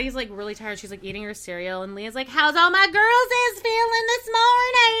 too. Addie's, like, really tired. She's, like, eating her cereal, and Leah's like, how's all my girls feeling this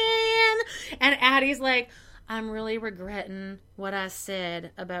morning? And Addie's like... I'm really regretting what I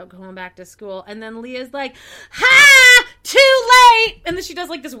said about going back to school. And then Leah's like, ha! Too late! And then she does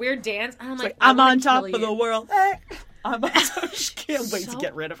like this weird dance. And I'm like, I'm on top of the world. I'm on top. She can't wait to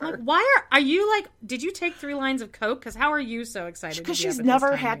get rid of her. Like, why are you like, did you take 3 lines of Coke? Because how are you so excited? Because she's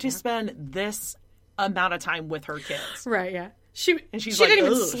never had to spend this amount of time with her kids. Right, yeah. She's she like, didn't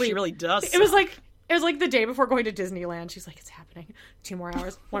even "Ugh," sleep. She really does. It was like the day before going to Disneyland. She's like, it's happening. 2 more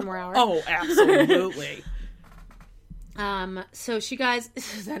hours. 1 more hour. Oh, absolutely. So she guys,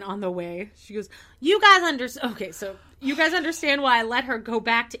 then on the way, she goes, you guys understand why I let her go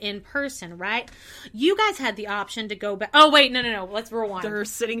back to in person, right? You guys had the option to go back. Oh, wait, no. Let's rewind. They're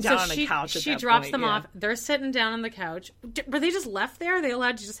sitting down on a couch at She that drops point, them yeah. off. They're sitting down on the couch. Were they just left there? Are they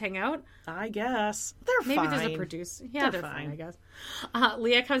allowed to just hang out? I guess. They're Maybe fine. there's a producer. Yeah, they're fine. fine, I guess.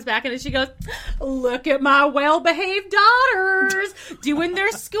 Leah comes back and then she goes, look at my well-behaved daughters doing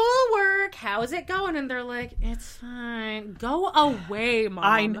their schoolwork. How's it going? And they're like, it's fine. Go away,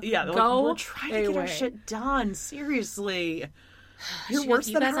 Mom. Go we're trying to get our shit done. Seriously. You're worse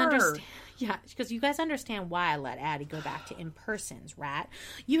than her. Yeah, because you guys understand why I let Addie go back to in-persons, right?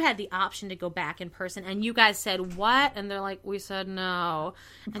 You had the option to go back in person, and you guys said, what? And they're like, we said no.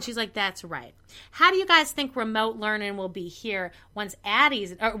 And she's like, that's right. How do you guys think remote learning will be here once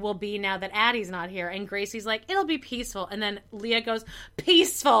will be now that Addie's not here? And Gracie's like, it'll be peaceful. And then Leah goes,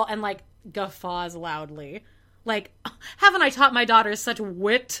 peaceful, and like guffaws loudly. Like, haven't I taught my daughters such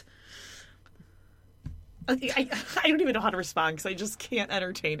wit? I don't even know how to respond because I just can't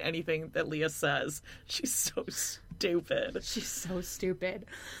entertain anything that Leah says. She's so stupid. She's so stupid.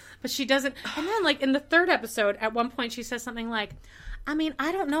 But she doesn't. And then, like, in the 3rd episode, at one point she says something like, I mean,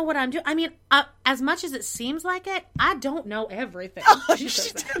 I don't know what I'm doing. I mean, as much as it seems like it, I don't know everything. She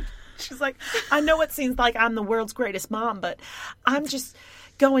says that. She's like, I know it seems like I'm the world's greatest mom, but I'm just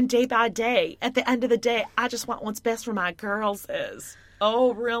going day by day. At the end of the day, I just want what's best for my girls is.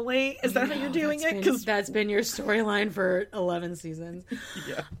 Oh, really? Is that how you're doing it? Because that's been your storyline for 11 seasons.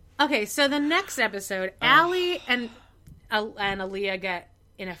 Yeah. Okay, so the next episode, Allie and Aaliyah get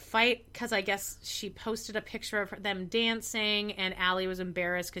in a fight because I guess she posted a picture of them dancing, and Allie was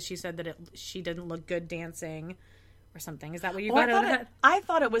embarrassed because she said that she didn't look good dancing or something. Is that what you got out of that? I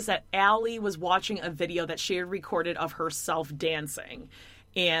thought it was that Allie was watching a video that she had recorded of herself dancing,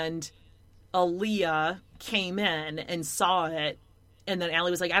 and Aaliyah came in and saw it. And then Allie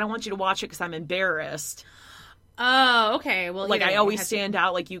was like, I don't want you to watch it because I'm embarrassed. Oh, okay. Well, like, I always stand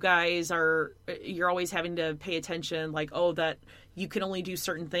out. Like, you guys you're always having to pay attention. Like, oh, that you can only do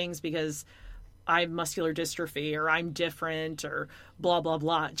certain things because I have muscular dystrophy or I'm different or blah, blah,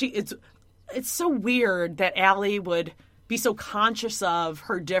 blah. It's so weird that Allie would be so conscious of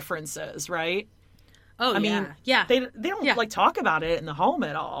her differences, right? Oh, I mean, yeah. They don't, like, talk about it in the home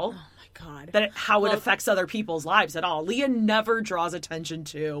at all. God. How it affects other people's lives at all. Leah never draws attention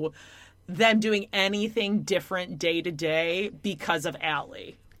to them doing anything different day to day because of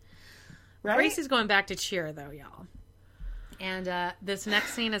Allie. Right? Gracie's going back to cheer, though, y'all. And this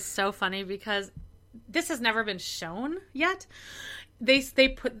next scene is so funny because this has never been shown yet.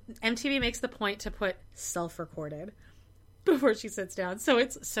 MTV makes the point to put self-recorded before she sits down. So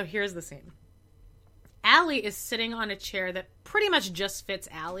here's the scene. Allie is sitting on a chair that pretty much just fits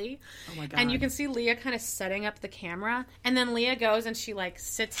Allie. Oh my God. And you can see Leah kind of setting up the camera. And then Leah goes and she like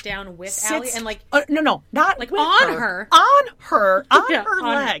sits down with Allie and like... no, not like with on her. her. On her. On Yeah, her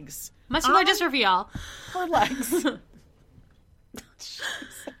on legs. Muscular dystrophy, y'all. Her legs.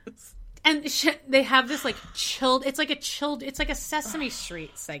 And they have this like chilled... It's like a Sesame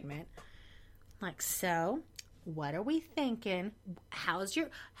Street segment. Like, so... What are we thinking?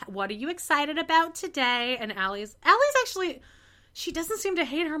 What are you excited about today? And Allie's actually, she doesn't seem to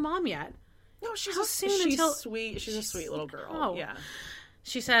hate her mom yet. No, she's sweet. She's a sweet little girl. Oh. Yeah.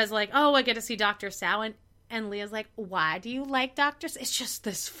 She says like, oh, I get to see Dr. Sal. And Leah's like, why do you like Dr. Sal? It's just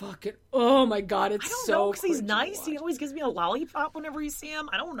this fucking, oh my God. It's I don't so know, because he's nice. He always gives me a lollipop whenever you see him.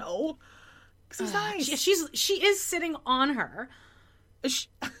 I don't know. Because he's nice. She is sitting on her.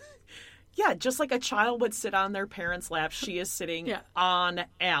 Yeah, just like a child would sit on their parents' lap, she is sitting on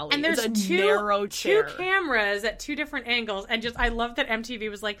Allie. And there's it's a narrow chair. 2 cameras at 2 different angles. And I love that MTV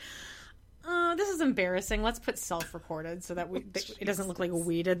was like, this is embarrassing. Let's put self-recorded so that it doesn't look like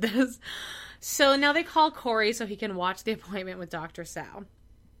we did this. So now they call Corey so he can watch the appointment with Dr. Sal.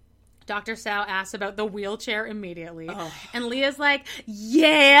 Dr. Sal asks about the wheelchair immediately. Oh. And Leah's like,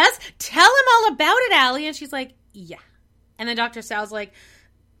 yes, tell him all about it, Allie. And she's like, yeah. And then Dr. Sal's like,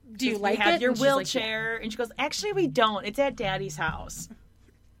 do you like it? Have your wheelchair? Like, yeah. And she goes, actually, we don't. It's at Daddy's house.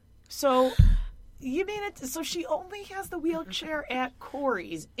 So, you mean it? So she only has the wheelchair at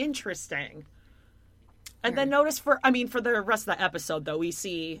Corey's. Interesting. And then notice for the rest of the episode, though, we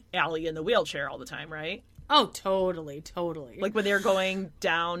see Allie in the wheelchair all the time, right? Oh, totally. Like when they're going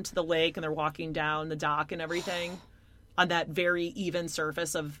down to the lake and they're walking down the dock and everything on that very even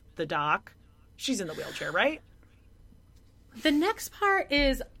surface of the dock. She's in the wheelchair, right? The next part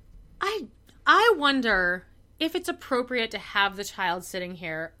is, I wonder if it's appropriate to have the child sitting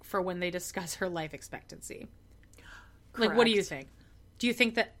here for when they discuss her life expectancy. Like, what do you think? Do you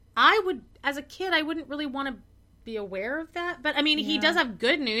think that I would, as a kid, I wouldn't really want to be aware of that? But, I mean, he does have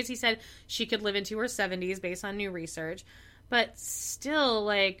good news. He said she could live into her 70s based on new research. But still,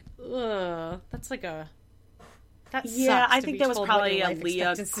 like, that's like a... That yeah, sucks I to think be that was told probably what a your life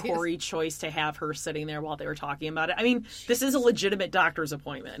Leah expectancy is. Corey choice to have her sitting there while they were talking about it. I mean, this is a legitimate doctor's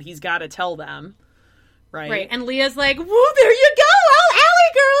appointment. He's got to tell them, right? Right, and Leah's like, "Woo, there you go, oh,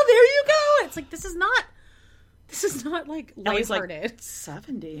 Allie girl, there you go." It's like this is not like lighthearted. Like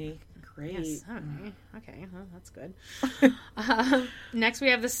 70, great. Yes, okay, well, that's good. Next, we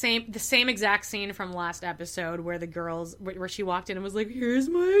have the same exact scene from last episode where the girls, where she walked in and was like, "Here's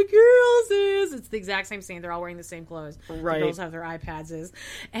my girls." It's the exact same scene. They're all wearing the same clothes. Right. The girls have their iPads.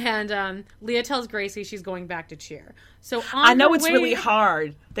 And Leah tells Gracie she's going back to cheer. So I know it's really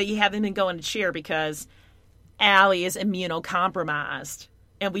hard that you haven't been going to cheer because Allie is immunocompromised.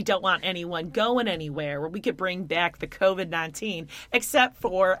 And we don't want anyone going anywhere where we could bring back the COVID-19, except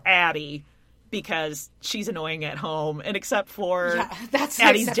for Addie, because she's annoying at home, and except for that's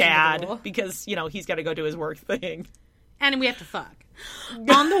Addie's dad, because, you know, he's got to go do his work thing. And we have to fuck.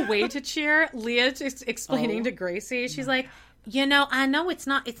 On the way to cheer, Leah's explaining to Gracie, she's like, you know, I know it's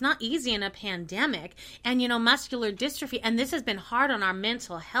not easy in a pandemic and, you know, muscular dystrophy, and this has been hard on our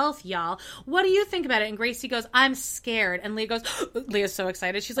mental health, y'all. What do you think about it? And Gracie goes, I'm scared. And Leah goes, Leah's so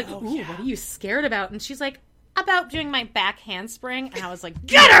excited. She's like, ooh, what are you scared about? And she's like, about doing my back handspring. And I was like,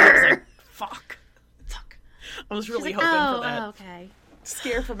 get her! Like, fuck. I was really hoping for that. Okay.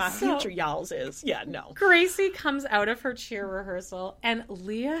 Scared for my future, y'all's is. Yeah, no. Gracie comes out of her cheer rehearsal, and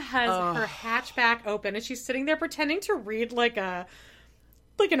Leah has her hatchback open, and she's sitting there pretending to read like an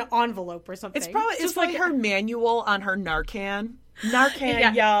envelope or something. It's like her manual on her Narcan.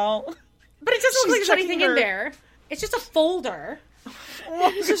 Narcan, y'all. But it doesn't look like there's anything in there. It's just a folder.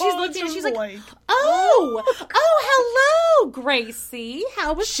 So she's looking and she's like, hello, Gracie.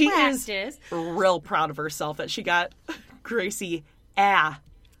 How was practice? She is real proud of herself that she got Gracie a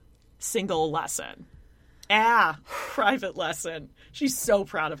single lesson. Private lesson. She's so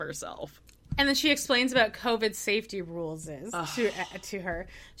proud of herself. And then she explains about COVID safety rules to her.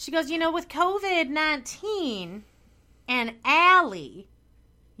 She goes, you know, with COVID-19 and Allie,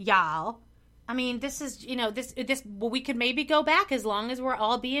 y'all, I mean, this is, you know, this we could maybe go back as long as we're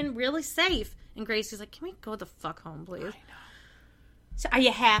all being really safe. And Gracie's like, can we go the fuck home, please? I know. So are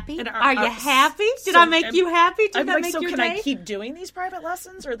you happy? Are you happy? Did I make you happy? Did that make your day? Can I keep doing these private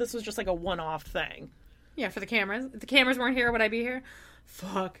lessons, or this was just like a one-off thing? Yeah, for the cameras. If the cameras weren't here, would I be here?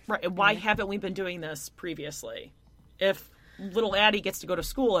 Fuck. Right. Why haven't we been doing this previously? If little Addie gets to go to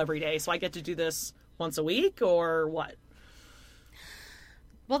school every day, so I get to do this once a week, or what?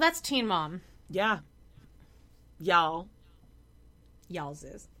 Well, that's Teen Mom. Yeah. Y'all's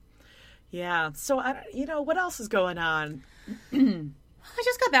is. Yeah. So, what else is going on? I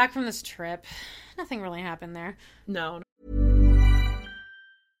just got back from this trip. Nothing really happened there. No.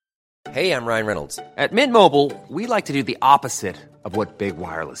 Hey, I'm Ryan Reynolds. At Mint Mobile, we like to do the opposite of what Big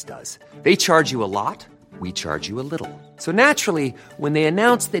Wireless does. They charge you a lot, we charge you a little. So naturally, when they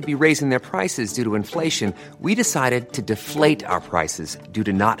announced they'd be raising their prices due to inflation, we decided to deflate our prices due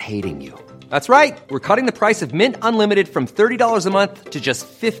to not hating you. That's right. We're cutting the price of Mint Unlimited from $30 a month to just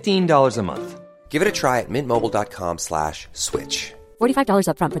 $15 a month. Give it a try at mintmobile.com/switch. $45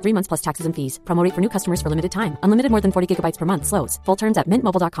 up front for 3 months plus taxes and fees. Promo rate for new customers for limited time. Unlimited more than 40 gigabytes per month. Slows full terms at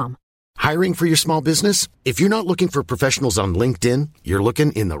mintmobile.com. Hiring for your small business? If you're not looking for professionals on LinkedIn, you're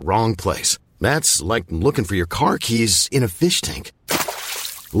looking in the wrong place. That's like looking for your car keys in a fish tank.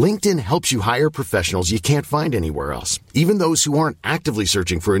 LinkedIn helps you hire professionals you can't find anywhere else, even those who aren't actively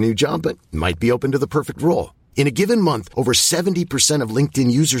searching for a new job but might be open to the perfect role. In a given month, over 70% of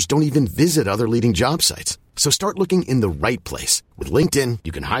LinkedIn users don't even visit other leading job sites. So start looking in the right place. With LinkedIn,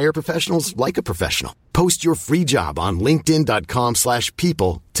 you can hire professionals like a professional. Post your free job on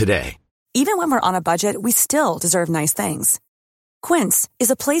linkedin.com/people today. Even when we're on a budget, we still deserve nice things. Quince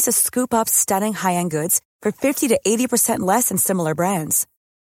is a place to scoop up stunning high-end goods for 50 to 80% less than similar brands.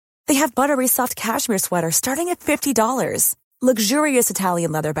 They have buttery soft cashmere sweaters starting at $50, luxurious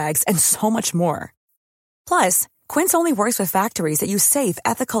Italian leather bags, and so much more. Plus, Quince only works with factories that use safe,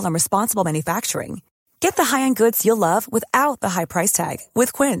 ethical, and responsible manufacturing. Get the high-end goods you'll love without the high price tag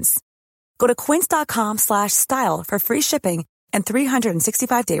with Quince. Go to quince.com/style for free shipping and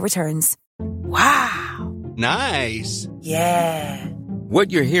 365-day returns. Wow. Nice. Yeah.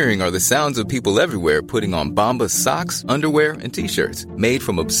 What you're hearing are the sounds of people everywhere putting on Bombas socks, underwear, and T-shirts made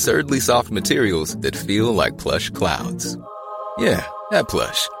from absurdly soft materials that feel like plush clouds. Yeah, that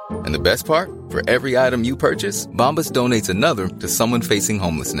plush. And the best part? For every item you purchase, Bombas donates another to someone facing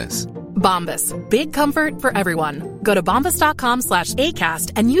homelessness. Bombas. Big comfort for everyone. Go to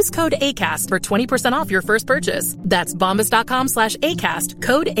bombas.com/ACAST and use code ACAST for 20% off your first purchase. That's bombas.com/ACAST.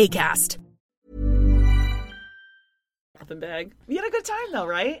 Code ACAST. Nothing big. You had a good time though,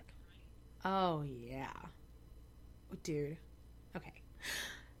 right? Oh, yeah. Dude. Okay.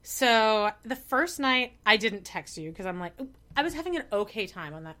 So the first night I didn't text you because I'm like, I was having an okay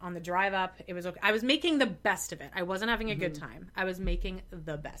time on the drive up. It was okay. I was making the best of it. I wasn't having a good time. I was making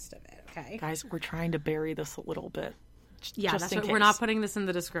the best of it. Okay, guys, we're trying to bury this a little bit. Yeah, that's what, we're not putting this in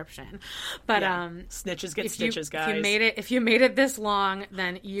the description. But snitches get stitches, guys. If you made it this long,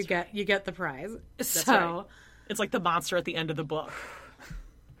 then you get the prize. That's right. It's like the monster at the end of the book.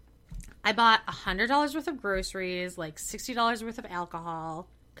 I bought $100 worth of groceries, like $60 worth of alcohol.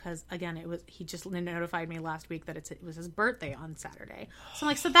 Because, again, he just notified me last week that it was his birthday on Saturday. So I'm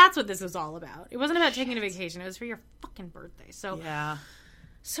like, so that's what this is all about. It wasn't about taking a vacation. It was for your fucking birthday. So yeah.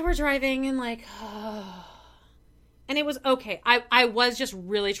 So we're driving and like, and it was okay. I was just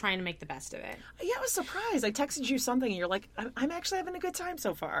really trying to make the best of it. Yeah, I was surprised. I texted you something and you're like, I'm actually having a good time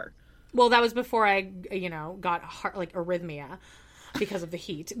so far. Well, that was before I, got arrhythmia because of the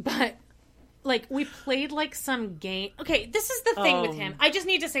heat. But... like, we played, like, some game. Okay, this is the thing with him. I just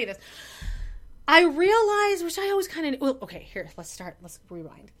need to say this. I realized, which I always kind of... Well, okay, here, let's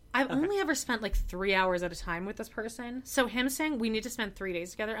rewind. I've only ever spent, like, 3 hours at a time with this person. So him saying, we need to spend 3 days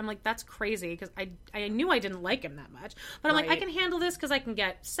together, I'm like, that's crazy, because I knew I didn't like him that much. But I'm like, I can handle this, because I can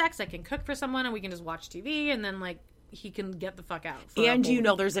get sex, I can cook for someone, and we can just watch TV, and then, like, he can get the fuck out. And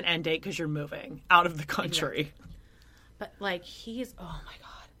there's an end date, because you're moving out of the country. Exactly. But, like, oh, my God.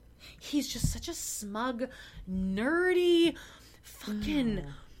 He's just such a smug, nerdy, fucking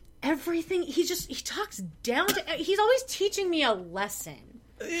everything. He talks down to... He's always teaching me a lesson.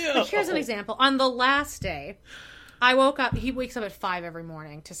 Ew. Like, here's an example. On the last day, I woke up... He wakes up at 5 every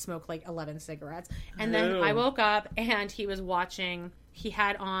morning to smoke, like, 11 cigarettes. And then I woke up, and he was watching... He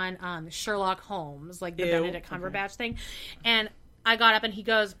had on Sherlock Holmes, like the Benedict Cumberbatch thing. And I got up, and he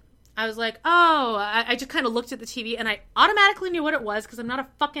goes... I was like, I just kind of looked at the TV and I automatically knew what it was because I'm not a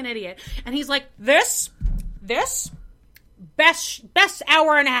fucking idiot. And he's like, this, best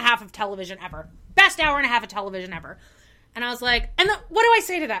hour and a half of television ever. Best hour and a half of television ever. And I was like, what do I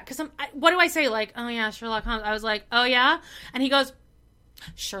say to that? Because what do I say? Like, oh yeah, Sherlock Holmes. I was like, oh yeah? And he goes,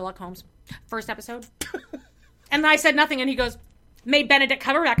 Sherlock Holmes, first episode. And I said nothing and he goes, made Benedict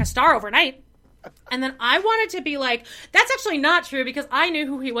Cumberbatch a star overnight. And then I wanted to be like, that's actually not true because I knew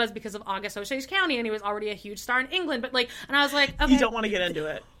who he was because of August Osage County and he was already a huge star in England. But like, and I was like, okay. You don't want to get into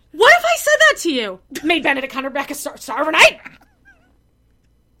it. What if I said that to you? Made Benedict Cumberbatch a star overnight?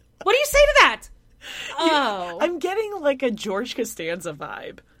 What do you say to that? Oh. I'm getting like a George Costanza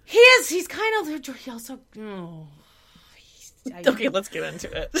vibe. He is. He's kind of, he also, okay, let's get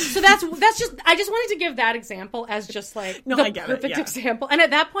into it. So that's just, I just wanted to give that example as just like the perfect example. And at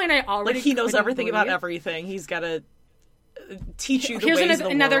that point, I already he knows everything about everything. He's got to teach you the ways of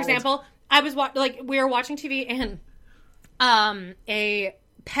the another world. Example. I was we were watching TV and a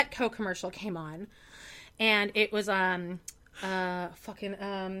Petco commercial came on, and it was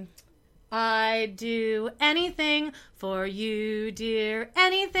I do anything for you, dear,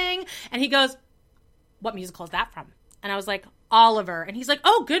 anything. And he goes, what musical is that from? And I was like, Oliver. And he's like,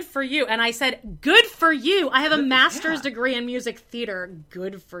 oh, good for you. And I said, good for you. I have a master's degree in music theater.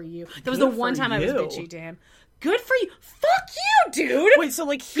 Good for you. That was the one time I was bitchy to him. Good for you. Fuck you, dude. Wait, so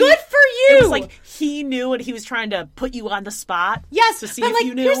like good for you. It was like he knew and he was trying to put you on the spot. Yes, to see but if like,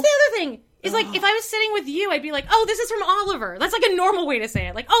 you knew. Here's the other thing. Is like, if I was sitting with you, I'd be like, oh, this is from Oliver. That's like a normal way to say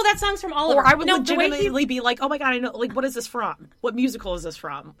it. Like, oh, that song's from Oliver. Or I would legitimately be like, oh my God, I know. Like, what is this from? What musical is this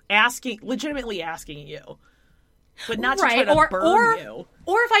from? Legitimately asking you. But not to try to burn you.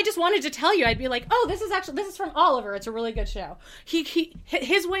 Or if I just wanted to tell you, I'd be like, oh, this is from Oliver. It's a really good show.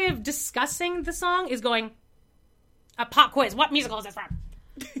 His way of discussing the song is going, a pop quiz. What musical is this from?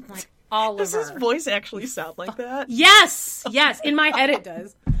 I'm like, Oliver. Does his voice actually sound like that? Yes. In my head it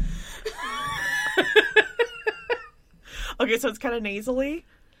does. Okay, so it's kind of nasally?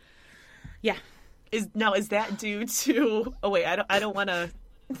 Yeah. Is that due to... Oh, wait, I don't want to...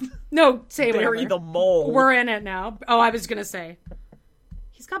 No, say bury whatever. The mole. We're in it now. Oh, I was going to say.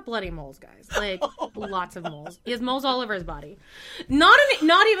 He's got bloody moles, guys. Like, lots of moles. He has moles all over his body. Not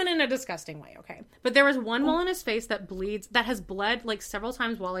even in a disgusting way, okay? But there was one mole in his face that bleeds, that has bled, like, several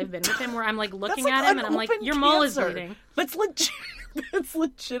times while I've been with him, where I'm, like, looking at him, and I'm like, your mole is bleeding. That's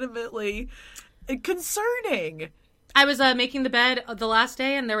legitimately concerning. I was making the bed the last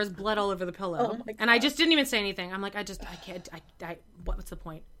day, and there was blood all over the pillow. Oh my God. And I just didn't even say anything. I'm like, I can't. What's the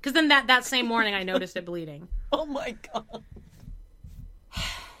point? Because then that same morning, I noticed it bleeding. Oh my God.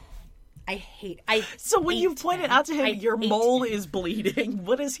 So when you pointed out to him your mole is bleeding,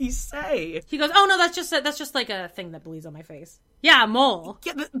 what does he say? He goes, "Oh no, that's just like a thing that bleeds on my face." Yeah, a mole.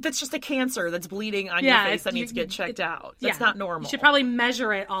 Yeah, that's just a cancer that's bleeding on your face that needs to get checked out. That's not normal. You should probably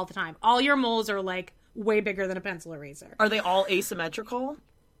measure it all the time. All your moles are like way bigger than a pencil eraser. Are they all asymmetrical?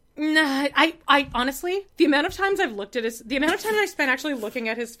 Nah, I honestly, the amount of times I've looked at the amount of time I spent actually looking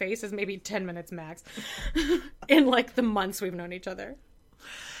at his face is maybe 10 minutes max in like the months we've known each other.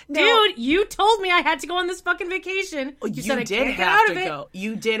 Now, dude, you told me I had to go on this fucking vacation. You said I did can't have get to out of go.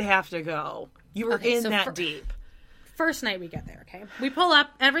 You did have to go. You were in that deep. First night we get there, okay? We pull up.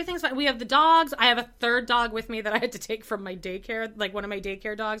 Everything's fine. We have the dogs. I have a third dog with me that I had to take from my daycare, like one of my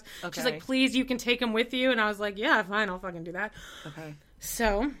daycare dogs. Okay. She's like, please, you can take him with you. And I was like, yeah, fine. I'll fucking do that. Okay.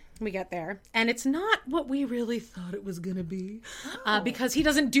 So we get there. And it's not what we really thought it was going to be. Because he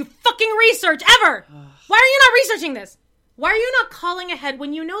doesn't do fucking research ever. Why are you not researching this? Why are you not calling ahead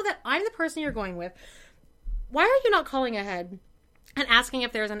when you know that I'm the person you're going with? Why are you not calling ahead and asking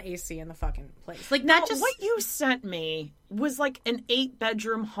if there's an AC in the fucking place? Like, that just... What you sent me was like an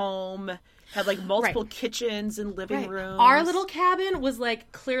 8-bedroom home, had like multiple kitchens and living rooms. Our little cabin was like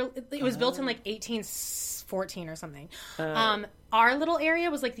it was built in like 1814 or something. Our little area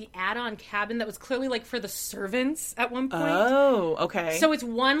was like the add-on cabin that was clearly like for the servants at one point. Oh, okay. So it's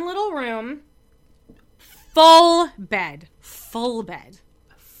one little room, full bed. Full.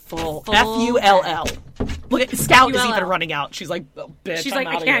 F-U-L-L. Look at Scout is even running out. She's like, oh, bitch, she's like,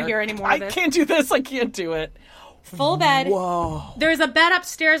 I can't hear any more of this. I can't do this. I can't do it. Full bed. Whoa. There's a bed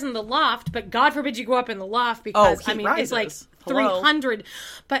upstairs in the loft, but God forbid you go up in the loft because, it's like 300.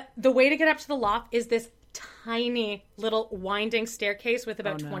 But the way to get up to the loft is this tiny little winding staircase with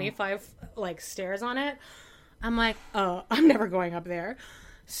about 25 like stairs on it. I'm like, oh, I'm never going up there.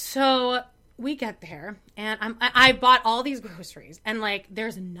 So we get there, and I bought all these groceries, and like,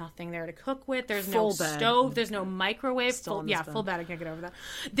 there's nothing there to cook with. There's no stove. There's no microwave. Full bed. I can't get over that.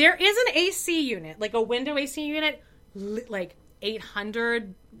 There is an AC unit, like a window AC unit, like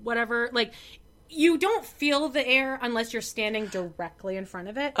 800, whatever. Like, you don't feel the air unless you're standing directly in front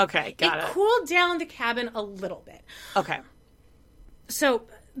of it. Okay, got it. It cooled down the cabin a little bit. Okay. So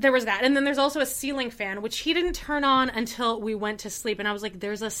there was that. And then there's also a ceiling fan, which he didn't turn on until we went to sleep. And I was like,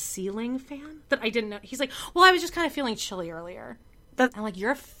 there's a ceiling fan? That I didn't know. He's like, well, I was just kind of feeling chilly earlier. I'm like,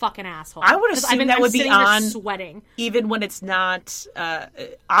 you're a fucking asshole. I would assume that would be on sweating. Even when it's not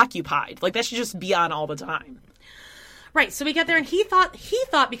occupied. Like, that should just be on all the time. Right, so we get there, and he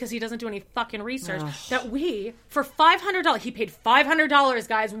thought because he doesn't do any fucking research that we, for $500, he paid $500,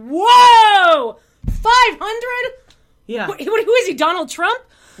 guys. Whoa! $500? Yeah. Who is he, Donald Trump?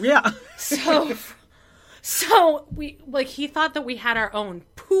 Yeah. So we, like, he thought that we had our own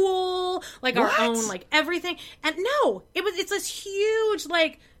pool, like our own, like, everything. And no, it's this huge,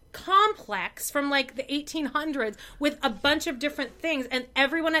 like, complex from like the 1800s with a bunch of different things, and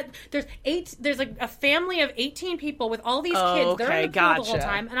everyone there's like a family of 18 people with all these kids. They're in the pool the whole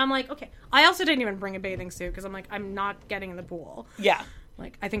time, and I'm like, okay. I also didn't even bring a bathing suit because I'm like, I'm not getting in the pool. Yeah,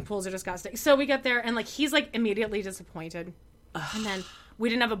 like, I think pools are disgusting. So we get there, and like, he's like immediately disappointed. And then we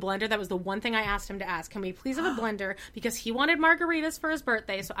didn't have a blender. That was the one thing I asked him to ask. Can we please have a blender? Because he wanted margaritas for his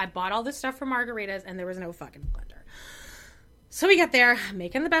birthday, so I bought all this stuff for margaritas, and there was no fucking blender. So we get there,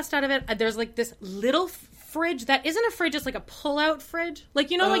 making the best out of it. There's like this little fridge that isn't a fridge, it's like a pull-out fridge.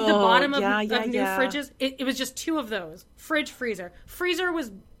 Like, you know, like the bottom of new fridges? It was just two of those. Fridge, freezer. Freezer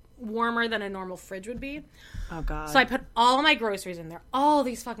was warmer than a normal fridge would be. Oh, God. So I put all my groceries in there. All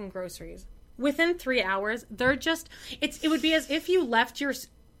these fucking groceries. Within 3 hours, they're just... It would be as if you left your...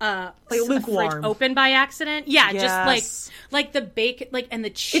 like lukewarm, fridge open by accident. Yeah, just like the bacon, like, and the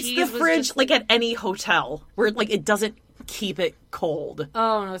cheese. It's the fridge, like at any hotel where like it doesn't keep it cold.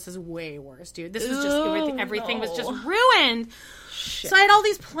 Oh no, this is way worse, dude. This was just everything was just ruined. Shit. So I had all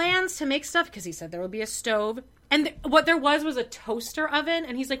these plans to make stuff because he said there would be a stove, and what there was a toaster oven.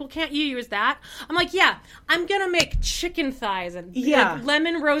 And he's like, "Well, can't you use that?" I'm like, "Yeah, I'm gonna make chicken thighs and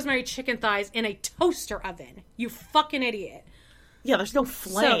lemon rosemary chicken thighs in a toaster oven. You fucking idiot." Yeah, there's no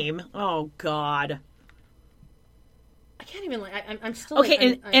flame. Oh, God. I can't even, like, I'm still... Okay,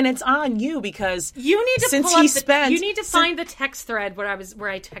 like, and it's on you because you need to since he you need to find the text thread where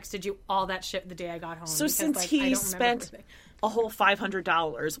I texted you all that shit the day I got home. So because, since he spent a whole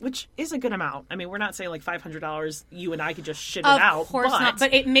 $500, which is a good amount. I mean, we're not saying like $500 you and I could just shit it out. Of course not.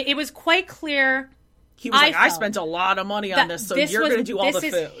 But it was quite clear... He was I spent a lot of money on this, so you're going to do all the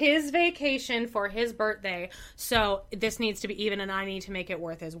food. This is his vacation for his birthday, so this needs to be even, and I need to make it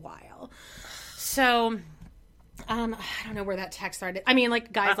worth his while. So, I don't know where that text started. I mean,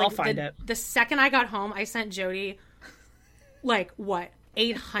 like, guys, I'll find it. The second I got home, I sent Jody,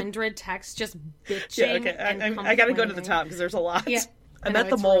 800 texts just bitching. Yeah, okay. I got to go to the top because there's a lot. Yeah, I'm at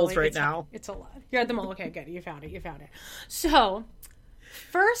the moles right now. It's a lot. You're at the mole. Okay, good. You found it. So,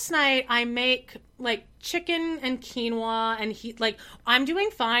 first night I make chicken and quinoa, and I'm doing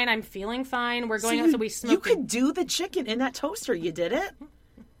fine. I'm feeling fine. We're going out, so we smoke. You could do the chicken in that toaster. You did it?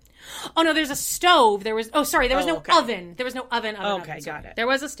 Oh no, there's a stove. There was no oven. There was no oven. Okay, got it. There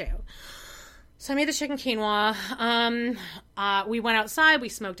was a stove. So I made the chicken quinoa. We went outside. We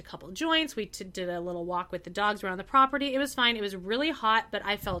smoked a couple joints. We did a little walk with the dogs around the property. It was fine. It was really hot, but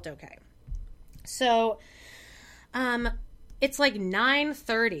I felt okay. So, it's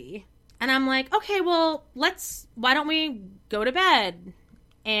 9:30, and I'm like, okay, well, why don't we go to bed?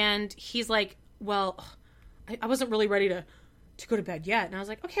 And he's like, well, I wasn't really ready to go to bed yet. And I was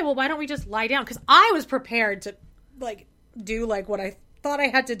like, okay, well, why don't we just lie down? Because I was prepared to, do, what I thought I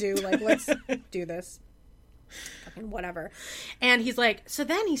had to do. Let's do this. Fucking whatever. And he's like, so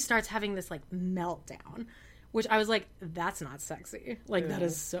then he starts having this, meltdown. Which I was like, that's not sexy. That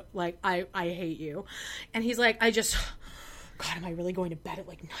is so, I hate you. And he's like, God, am I really going to bed at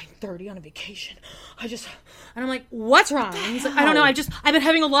 9:30 on a vacation? And I'm like, what's wrong? And he's like, I don't know. I've been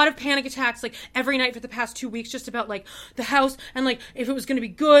having a lot of panic attacks every night for the past 2 weeks, just about the house and if it was going to be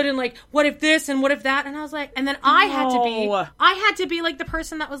good and what if this and what if that? And I was like, and then I had to be the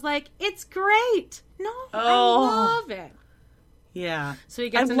person that was like, it's great. No, I love it. Yeah. So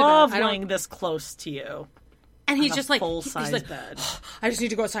he gets into bed. I love laying this close to you. And he's just full-size bed. I just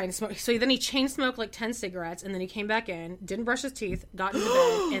need to go outside and smoke. So then he chain smoked 10 cigarettes, and then he came back in, didn't brush his teeth, got into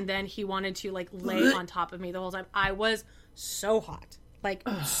bed, and then he wanted to lay on top of me the whole time. I was so hot,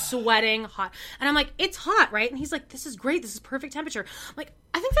 sweating hot, and I'm like, it's hot, right? And he's like, this is great, this is perfect temperature. I'm like,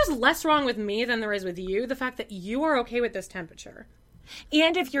 I think there's less wrong with me than there is with you. The fact that you are okay with this temperature.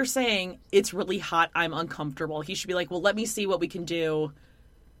 And if you're saying it's really hot, I'm uncomfortable, he should be like, well, let me see what we can do.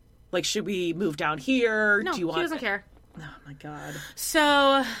 Should we move down here? No, he doesn't care. Oh, my God.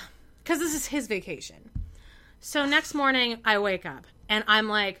 So, because this is his vacation. So, next morning, I wake up, and I'm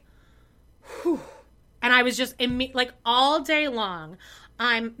like, whew. And I was just, all day long,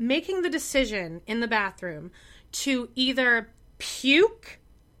 I'm making the decision in the bathroom to either puke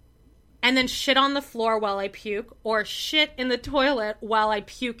and then shit on the floor while I puke, or shit in the toilet while I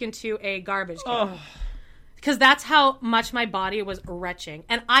puke into a garbage can. Oh. Because that's how much my body was retching.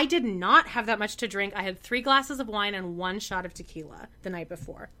 And I did not have that much to drink. I had 3 glasses of wine and 1 shot of tequila the night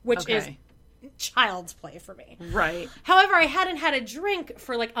before, which is child's play for me. Right. However, I hadn't had a drink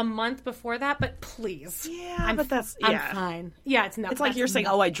for a month before that, but please. Yeah, I'm fine. Yeah, it's not. It's like you're saying,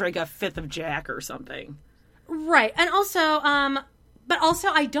 I drank a 5th of Jack or something. Right. And also, but also,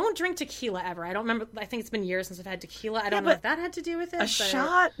 I don't drink tequila ever. I don't remember. I think it's been years since I've had tequila. I don't know if that had to do with it.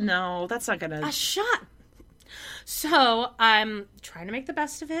 Shot? No, that's not going to. A shot. So I'm trying to make the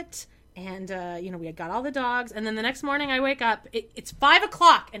best of it. And, we had got all the dogs. And then the next morning I wake up. It's 5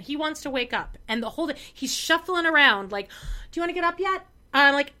 o'clock and he wants to wake up. And the whole day he's shuffling around do you want to get up yet?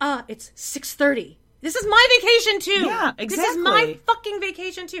 I'm like, it's 6:30. This is my vacation too. Yeah, exactly. This is my fucking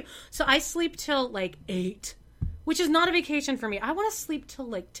vacation too. So I sleep till 8. Which is not a vacation for me. I want to sleep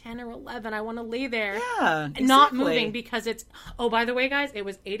till 10 or 11. I want to lay there not moving because it's... Oh, by the way, guys, it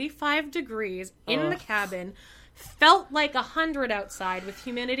was 85 degrees in the cabin. Felt like 100 outside with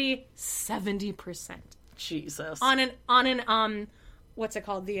humidity 70%. Jesus. On an what's it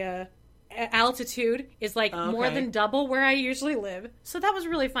called? The altitude is more than double where I usually live. So that was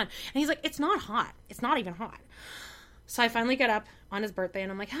really fun. And he's like, it's not hot. It's not even hot. So I finally get up on his birthday,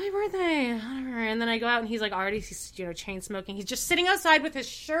 and I'm like, happy birthday. And then I go out, and he's already, chain smoking. He's just sitting outside with his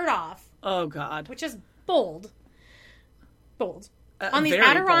shirt off. Oh, God. Which is bold. On these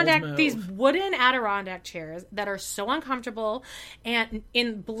Adirondack, these wooden Adirondack chairs that are so uncomfortable, and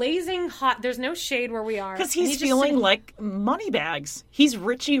in blazing hot, there's no shade where we are. Because he's feeling like money bags. He's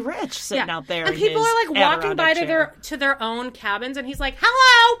Richie Rich sitting out there. And people are walking by to their own cabins, and he's like,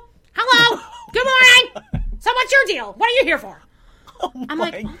 hello, good morning. So what's your deal? What are you here for? I'm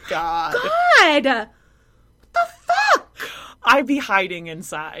like, God. God! What the fuck? I'd be hiding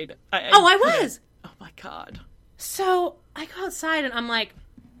inside. I was. Oh, my God. So I go outside, and I'm like,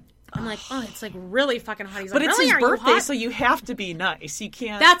 oh, it's really fucking hot. He's but like, it's really? his birthday, so you have to be nice. You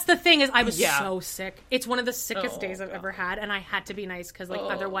can't. That's the thing is, I was so sick. It's one of the sickest days I've ever had, and I had to be nice because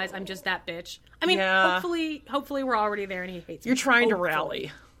otherwise I'm just that bitch. I mean, hopefully we're already there, and he hates me. You're trying to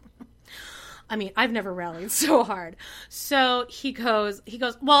rally. I mean, I've never rallied so hard. So he goes,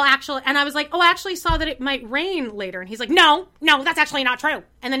 well, actually, and I was like, oh, I actually saw that it might rain later. And he's like, no, that's actually not true.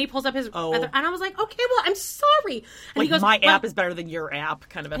 And then he pulls up his other, and I was like, okay, well, I'm sorry. And like, he goes, my app is better than your app,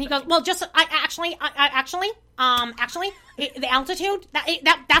 kind of a and thing. he goes, well, just, the altitude,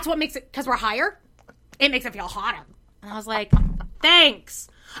 that's what makes it, because we're higher, it makes it feel hotter. And I was like, thanks.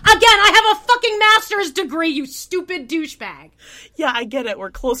 Again, I have a fucking master's degree, you stupid douchebag. Yeah, I get it.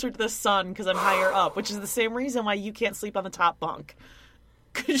 We're closer to the sun because I'm higher up, which is the same reason why you can't sleep on the top bunk.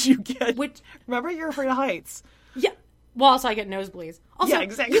 Because you get... remember, you're afraid of heights. Yeah. Well, also I get nosebleeds. Also, yeah,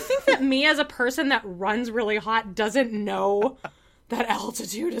 exactly. You think that me as a person that runs really hot doesn't know that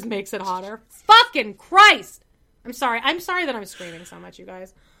altitude makes it hotter? Fucking Christ! I'm sorry that I'm screaming so much, you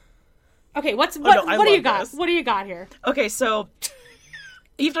guys. Okay, what do you got? What do you got here? Okay, so...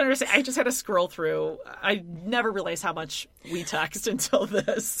 You have to understand, I just had to scroll through. I never realized how much we text until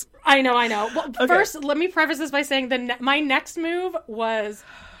this. I know. Well, okay. First, let me preface this by saying my next move was,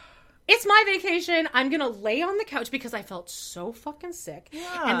 it's my vacation. I'm going to lay on the couch because I felt so fucking sick.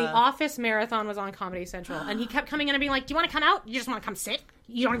 Yeah. And the Office marathon was on Comedy Central. And he kept coming in and being like, do you want to come out? You just want to come sit?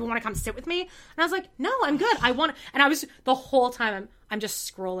 You don't even want to come sit with me? And I was like, no, I'm good. And I was, the whole time, I'm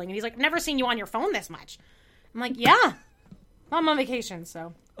just scrolling. And he's like, never seen you on your phone this much. I'm like, yeah. I'm on vacation,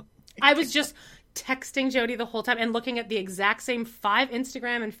 so I was just texting Jody the whole time and looking at the exact same 5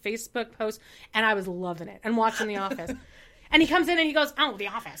 Instagram and Facebook posts, and I was loving it and watching The Office. And he comes in and he goes, oh, The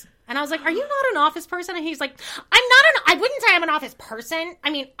Office. And I was like, are you not an Office person? And he's like, I wouldn't say I'm an Office person. I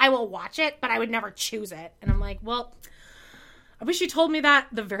mean, I will watch it, but I would never choose it. And I'm like, well, I wish you told me that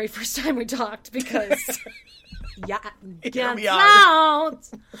the very first time we talked, because... Yeah, here we are.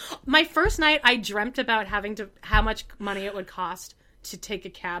 My first night, I dreamt about how much money it would cost to take a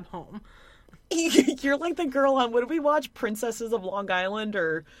cab home. You're like the girl on, what did we watch? Princesses of Long Island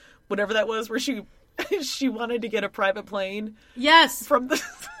or whatever that was, where she wanted to get a private plane. Yes. From the.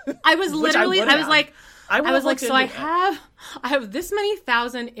 I was literally. I was like, so I have this many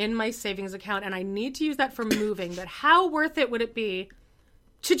thousand in my savings account, and I need to use that for moving. But how worth it would it be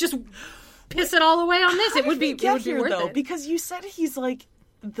to just piss it all away on this? It would be worth it. Because you said he's like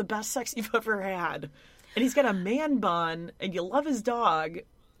the best sex you've ever had, and he's got a man bun, and you love his dog.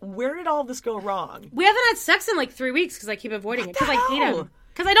 Where did all this go wrong? We haven't had sex in like 3 weeks because I keep avoiding it because I hate him.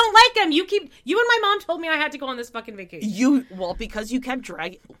 Because I don't like him. You and my mom told me I had to go on this fucking vacation. Because you kept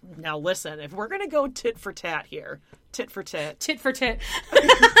dragging. Now listen, if we're gonna go tit for tat here, tit for tit.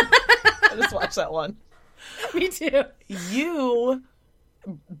 I just watched that one. Me too. You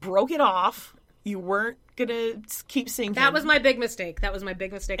broke it off. You weren't gonna keep seeing That him. was my big mistake.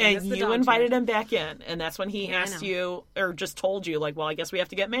 And you invited him back in, and that's when he asked you, or just told you, like, well, I guess we have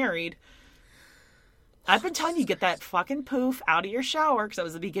to get married. I've been telling you, get that fucking poof out of your shower, because that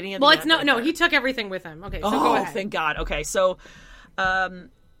was the beginning of the he took everything with him. Okay, so go ahead. Oh, thank God. Okay, so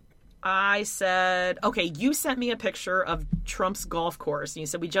I said, okay, you sent me a picture of Trump's golf course, and you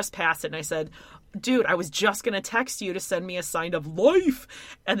said, we just passed it, and I said, dude, I was just going to text you to send me a sign of life.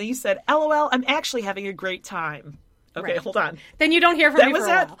 And then you said, LOL, I'm actually having a great time. Okay, Hold on. Then you don't hear from me for a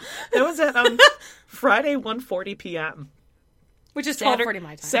while. That was at Friday, 1:40 p.m. Which is 12:40 my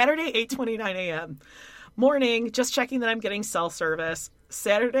time. Saturday, 8:29 a.m. Morning, just checking that I'm getting cell service.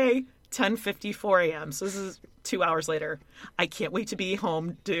 Saturday, 10:54 a.m. So this is 2 hours later. I can't wait to be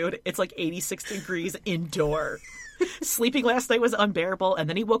home, dude. It's like 86 degrees indoor. Sleeping last night was unbearable, and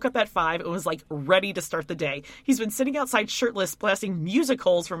then he woke up at 5 and was like ready to start the day. He's been sitting outside shirtless, blasting music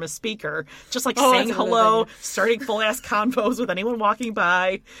holes from a speaker, just like saying hello, starting full-ass convos with anyone walking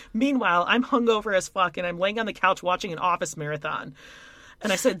by. Meanwhile, I'm hungover as fuck, and I'm laying on the couch watching an Office marathon.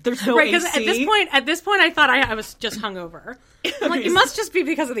 And I said, there's no AC. Because at this point, I thought I was just hungover. I'm like, it must just be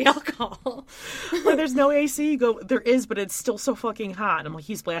because of the alcohol. Well, there's no AC. You go, there is, but it's still so fucking hot. And I'm like,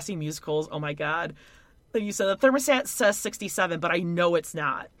 he's blasting music holes. Oh, my God. Then you said the thermostat says 67, but I know it's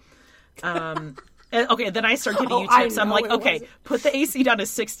not. And, okay, then I started giving you tips. I'm like, okay, put the AC down to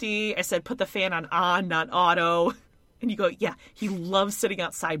 60. I said, put the fan on, not auto. And you go, yeah, he loves sitting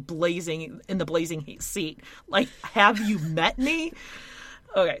outside blazing in the blazing heat seat. Like, have you met me?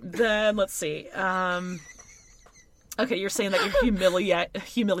 Okay, then let's see. Okay, you're saying that you're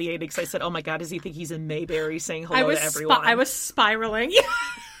humiliated because I said, oh my God, does he think he's in Mayberry saying hello to everyone? I was spiraling.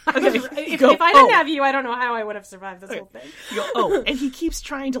 Okay, if I didn't have you, I don't know how I would have survived this whole thing. And he keeps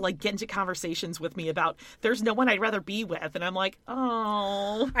trying to like get into conversations with me about there's no one I'd rather be with, and I'm like, oh.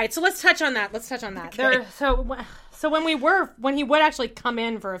 All right, so let's touch on that. Okay. So when he would actually come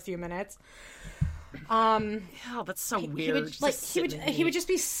in for a few minutes, oh, that's so weird. He would just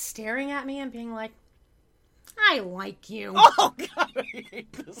be staring at me and being like, I like you. Oh, God, I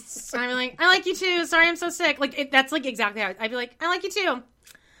hate this. And I'm like, I like you too. Sorry, I'm so sick. Like, that's like exactly how I'd be like, I like you too.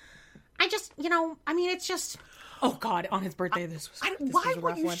 I just, it's just... Oh, God, on his birthday, this was why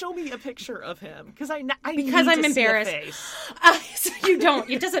would you show me a picture of him? Because I'm embarrassed. So you don't.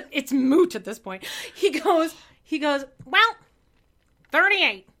 It doesn't. It's moot at this point. He goes, well,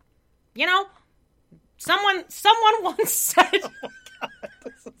 38. Someone once said... Oh, my God,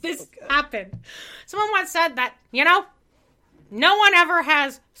 this happened. Someone once said that, no one ever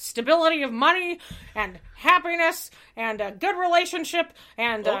has stability of money and happiness and a good relationship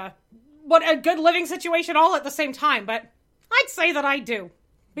and what a good living situation all at the same time. But I'd say that I do.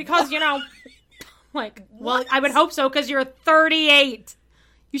 Because, like, well, I would hope so because you're 38.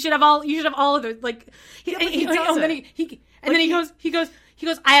 You should have all of those. Like, then he goes,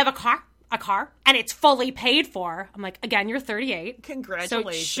 I have a car, and it's fully paid for. I'm like, again, you're 38.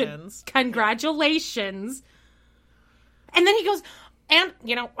 Congratulations. Congratulations. And then he goes, and,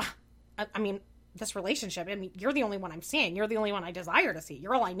 this relationship, you're the only one I'm seeing. You're the only one I desire to see.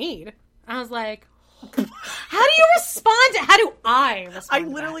 You're all I need. I was like, how do you respond how do I respond I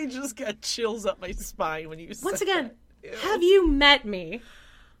literally just got chills up my spine when you said Once again, that. Have you met me?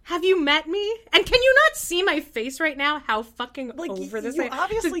 Have you met me? And can you not see my face right now? How fucking over this you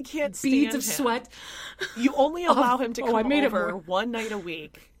obviously can't stand beads of him. Sweat. You only allow him to come over it one night a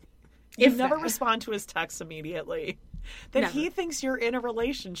week. You never respond to his texts immediately. Then he thinks you're in a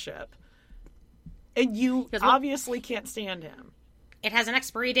relationship. And you obviously can't stand him. It has an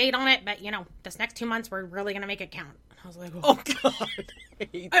expiry date on it, but, this next 2 months, we're really going to make it count. I was like, oh God. I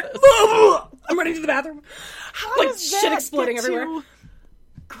hate this. I'm running to the bathroom. How like does shit that exploding get everywhere. To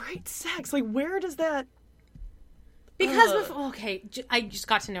great sex. Like, where does that... Because before, I just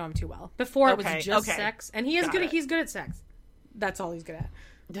got to know him too well. Before it was just sex, and he is good. He's good at sex. That's all he's good at.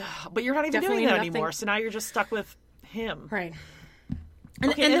 But you're not even doing that anymore. So now you're just stuck with him, right?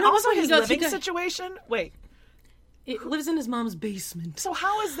 And then also his living situation. Wait, it lives in his mom's basement. So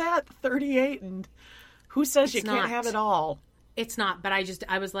how is that 38? And who says you can't have it all? It's not. But I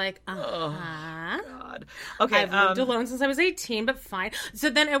was like, oh God. Okay, I've lived alone since I was 18, but fine.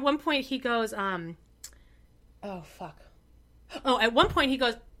 So then at one point he goes, oh fuck. Oh, at one point he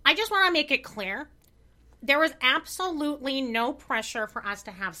goes, I just want to make it clear. There was absolutely no pressure for us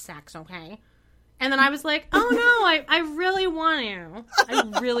to have sex, okay? And then I was like, oh no, I really want to.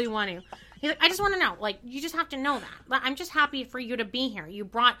 I really want to. He's like, I just want to know. Like, you just have to know that. I'm just happy for you to be here. You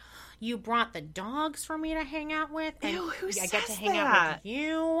brought the dogs for me to hang out with. And I get to hang out with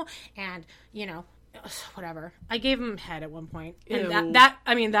you. And, whatever. I gave him head at one point. And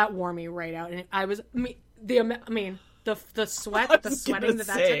that wore me right out. And I was, the sweat, the sweating that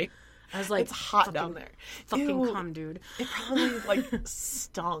took. I was like, it's hot down there. Fucking cum, dude. It probably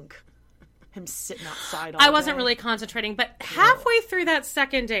stunk. Him sitting outside all I wasn't day. really concentrating, but halfway through that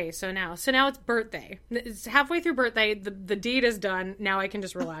second day, so now it's birthday. It's halfway through birthday, the deed is done. Now I can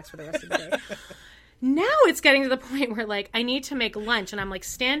just relax for the rest of the day. Now it's getting to the point where, I need to make lunch, and I'm,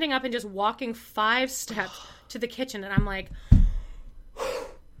 standing up and just walking 5 steps to the kitchen, and I'm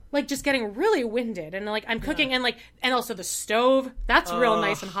just getting really winded, and I'm cooking, and also the stove, that's real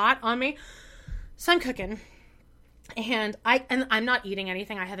nice and hot on me. So I'm cooking, and I'm not eating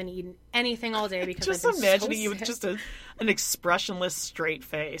anything. I haven't eaten anything all day because just I've been imagining so you sick. with just an expressionless straight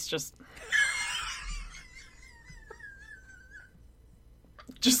face, just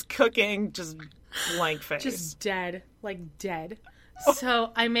cooking, just blank face, just dead.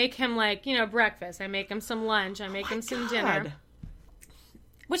 So I make him breakfast. I make him some lunch. I make him some dinner.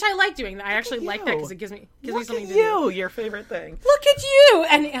 Which I like doing. I actually like that because it gives me something to do. Your favorite thing. Look at you!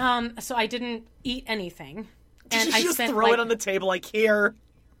 And so I didn't eat anything. And Did you just throw it on the table here?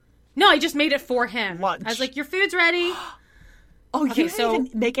 No, I just made it for him. Lunch. I was like, your food's ready. Oh, you didn't even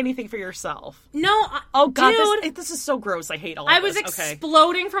make anything for yourself? No. Oh, God, dude, this is so gross. I hate all of this. I was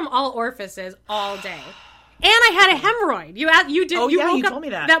exploding from all orifices all day. And I had a hemorrhoid. You did. Oh, you yeah, woke you up told me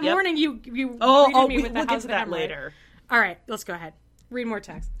that. That morning. You greeted me with we'll get to that hemorrhoid. later. All right, let's go ahead. Read more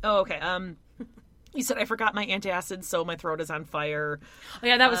text. Oh, okay. You said I forgot my antacid, so my throat is on fire. Oh,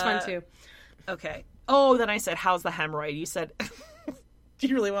 yeah, that was fun, too. Okay. Oh, then I said, how's the hemorrhoid? You said, do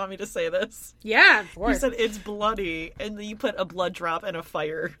you really want me to say this? Yeah, of course. You said, it's bloody, and then you put a blood drop and a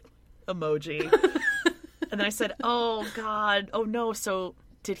fire emoji. And then I said, oh, God. Oh, no, so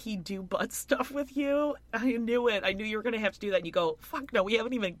did he do butt stuff with you? I knew it. I knew you were going to have to do that. And you go, fuck no, we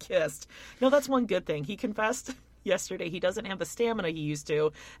haven't even kissed. No, that's one good thing. He confessed yesterday he doesn't have the stamina he used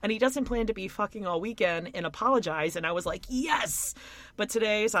to, and he doesn't plan to be fucking all weekend and apologize. And I was like, yes! But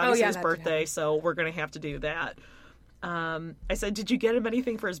today is obviously his birthday, so we're going to have to do that. I said, did you get him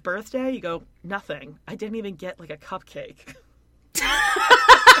anything for his birthday? You go, nothing. I didn't even get like a cupcake.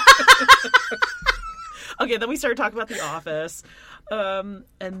 Okay, then we started talking about The Office.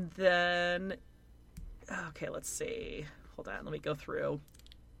 And then, okay, let's see. Hold on, let me go through.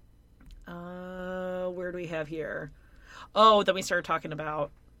 Where do we have here? Oh, then we started talking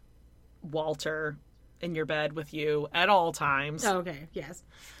about Walter in your bed with you at all times. Oh, okay, yes.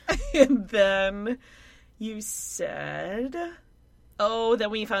 And then you said... Oh, then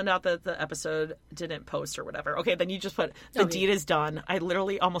we found out that the episode didn't post or whatever. Okay, then you just put, the deed is done. I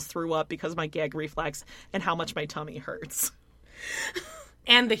literally almost threw up because of my gag reflex and how much my tummy hurts.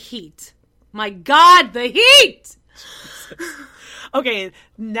 And the heat. My God, the heat! Okay,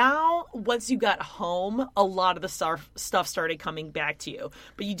 now, once you got home, a lot of the stuff started coming back to you.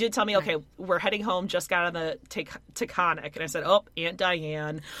 But you did tell me, okay, we're heading home, just got on the Taconic. And I said, oh, Aunt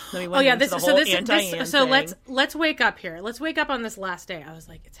Diane. Then we went into the whole Aunt Diane So thing. let's wake up here. Let's wake up on this last day. I was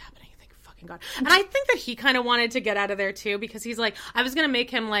like, it's happening. Thank fucking God. And I think that he kind of wanted to get out of there, too, because he's like, I was going to make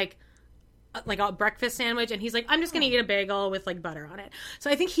him, like a breakfast sandwich, and he's like, I'm just gonna eat a bagel with like butter on it. So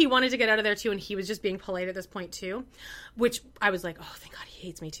I think he wanted to get out of there too, and he was just being polite at this point too, which I was like, oh, thank God, he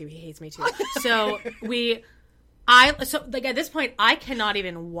hates me too. So at this point I cannot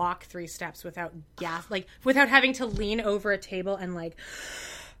even walk 3 steps without without having to lean over a table and like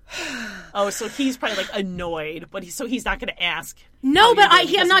Oh, so he's probably like annoyed, but he's not going to ask. No, but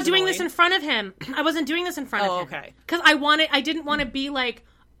I'm not doing this in front of him. I wasn't doing this in front of him. Okay. Because I didn't want to be like,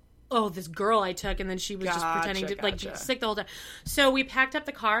 oh, this girl I took, and then she was just pretending to like be sick the whole time. So we packed up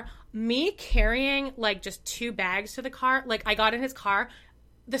the car. Me carrying like just 2 bags to the car. Like I got in his car,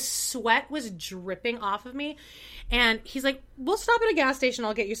 the sweat was dripping off of me, and he's like, "We'll stop at a gas station.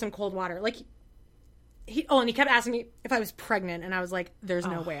 I'll get you some cold water." Like and he kept asking me if I was pregnant, and I was like, "There's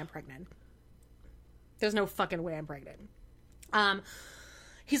no way I'm pregnant. There's no fucking way I'm pregnant."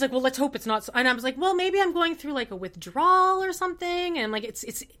 He's like, well, let's hope it's not. And I was like, well, maybe I'm going through like a withdrawal or something. And like,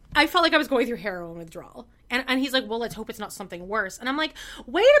 I felt like I was going through heroin withdrawal. And he's like, well, let's hope it's not something worse. And I'm like,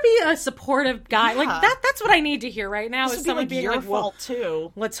 way to be a supportive guy. Yeah. Like that's what I need to hear right now. This is someone like being your fault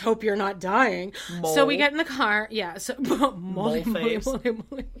too. Let's hope you're not dying. Mole. So we get in the car. Yeah. So mole face.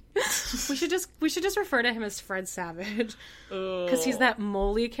 We should just refer to him as Fred Savage. Because he's that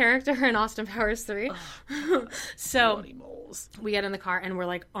moley character in Austin Powers 3. So we get in the car and we're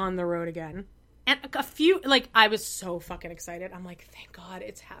like on the road again. And a few, like, I was so fucking excited. I'm like, thank God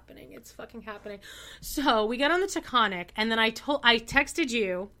it's happening. It's fucking happening. So we get on the Taconic, and then I texted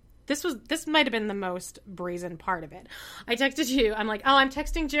you. This might have been the most brazen part of it. I texted you. I'm like, oh, I'm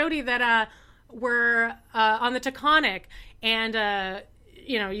texting Jody that we're on the Taconic, and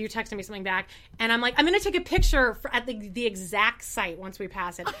you texted me something back, and I'm like, I'm gonna take a picture at the exact site once we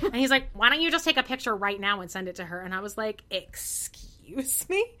pass it. And he's like, why don't you just take a picture right now and send it to her? And I was like, excuse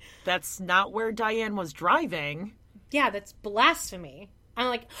me? That's not where Diane was Yeah, that's blasphemy. I'm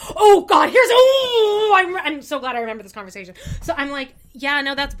like, oh God, I'm so glad I remember this conversation. So I'm like, yeah,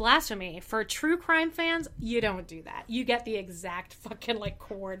 no, that's blasphemy. For true crime fans, you don't do that. You get the exact fucking like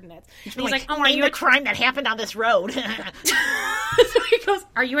coordinates. And he's like, oh, are you a crime that happened on this road? So he goes,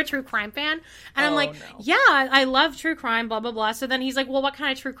 are you a true crime fan? And I'm like, no. Yeah, I love true crime, blah, blah, blah. So then he's like, well, what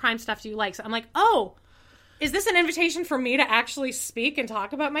kind of true crime stuff do you like? So I'm like, oh, is this an invitation for me to actually speak and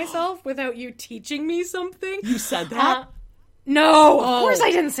talk about myself without you teaching me something? You said that? No, of course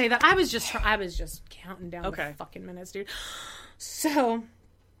I didn't say that. I was just counting down the fucking minutes, dude. So,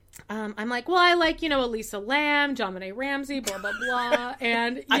 I'm like, well, I like, Elisa Lam, JonBenet Ramsey, blah, blah, blah.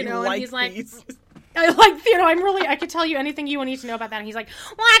 And, and he's like, I could tell you anything you need to know about that. And he's like,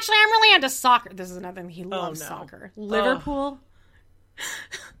 well, actually, I'm really into soccer. This is another thing. He loves soccer. Liverpool.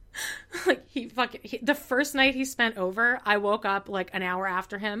 Like, the first night he spent over, I woke up like an hour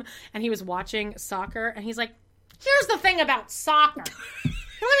after him, and he was watching soccer, and he's like, here's the thing about soccer.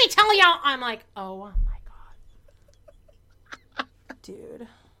 Let me tell you. I'm like, oh my God. Dude.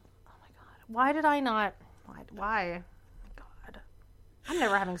 Oh my God. Why did I not? Why? Oh my God. I'm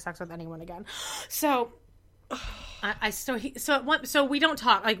never having sex with anyone again. So, so we don't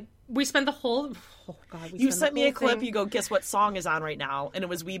talk. Like, we spend the whole, oh God. You sent me a clip. You go, guess what song is on right now? And it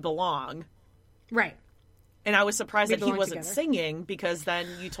was We Belong. Right. And I was surprised that he wasn't singing, because then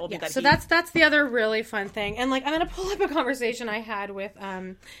you told me that. So that's the other really fun thing. And like, I'm going to pull up a conversation I had with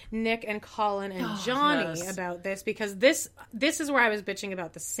Nick and Colin and Johnny about this, because this is where I was bitching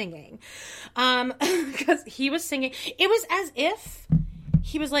about the singing. Because he was singing. It was as if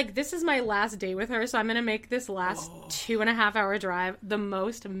he was like, this is my last day with her, so I'm going to make this last 2.5 hour drive the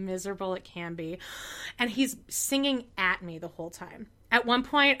most miserable it can be. And he's singing at me the whole time. At one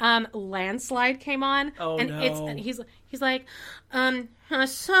point, Landslide came on. Oh, and no. He's like, I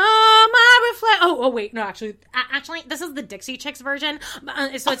saw my reflect. Oh, wait, no, actually, this is the Dixie Chicks version,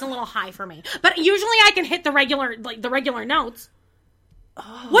 so it's a little high for me. But usually, I can hit the regular notes.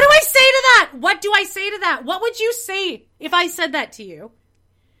 Oh. What do I say to that? What do I say to that? What would you say if I said that to you?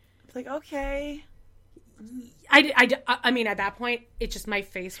 It's like, okay. I mean, at that point, it just, my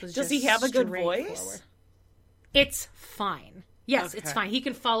face was just. Does he have a good voice? Forward. It's fine. Yes, it's fine. He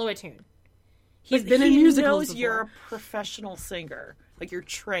can follow a tune. He's but been in musicals knows before. You're a professional singer. Like, you're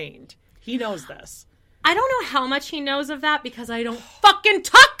trained. He knows this. I don't know how much he knows of that because I don't fucking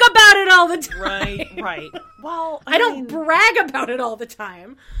talk about it all the time. Right. Well, I don't brag about it all the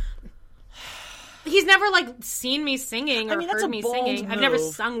time. He's never, like, seen me singing or heard me singing. I've never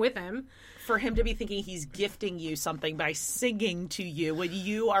sung with him. For him to be thinking he's gifting you something by singing to you when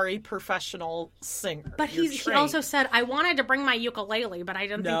you are a professional singer. But he also said, I wanted to bring my ukulele, but I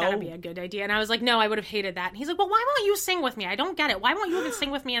didn't think that would be a good idea. And I was like, no, I would have hated that. And he's like, well, why won't you sing with me? I don't get it. Why won't you even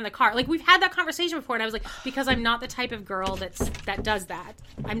sing with me in the car? Like, we've had that conversation before. And I was like, because I'm not the type of girl that does that.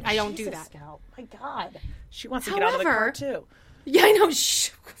 I don't do that. Oh, my God. She wants to get out of the car, too. Yeah, I know.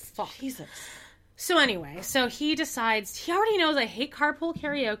 Fuck. Jesus. So anyway, he decides, he already knows I hate carpool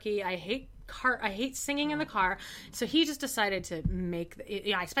karaoke. I hate singing in the car. So he just decided to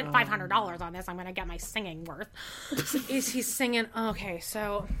I spent $500 on this. I'm going to get my singing worth. So he's singing. Okay,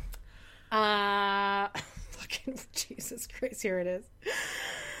 so, fucking Jesus Christ, here it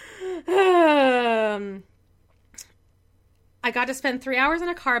is. I got to spend 3 hours in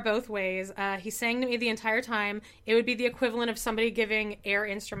a car both ways. He sang to me the entire time. It would be the equivalent of somebody giving air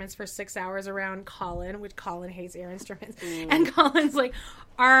instruments for 6 hours around Colin, which Colin hates air instruments. And Colin's like,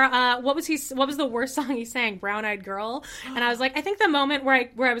 what was the worst song he sang? Brown Eyed Girl. And I was like, I think the moment where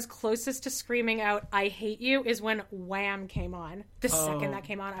I was closest to screaming out, I hate you, is when Wham came on. The second that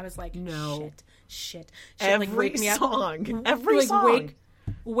came on, I was like, no. Shit. Every like, wake me song. Up. Every song.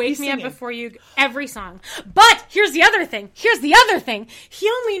 Wake me up before you... Every song. But here's the other thing. He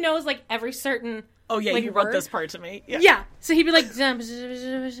only knows, like, every certain... Oh, yeah, like, you word. wrote this part to me. Yeah. So he'd be like... Wake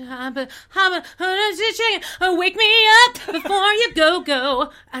me up before you go.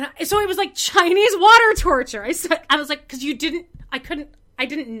 And so it was like Chinese water torture. I was like... Because I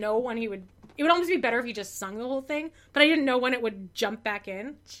didn't know when he would... It would almost be better if he just sung the whole thing. But I didn't know when it would jump back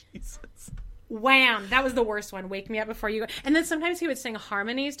in. Jesus. Wham! That was the worst one. Wake me up before you go. And then sometimes he would sing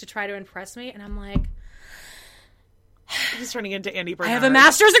harmonies to try to impress me, and I'm like, he's turning into Andy Bernard. I have a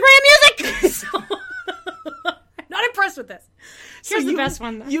master's degree in music. So, I'm not impressed with this. Here's the best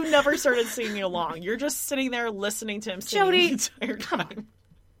one, though. You never started singing along. You're just sitting there listening to him sing Jody, the entire time.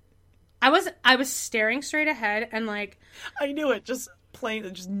 I was staring straight ahead and like I knew it. Just plain,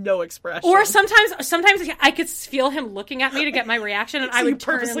 just no expression. Or sometimes I could feel him looking at me to get my reaction, and so I would you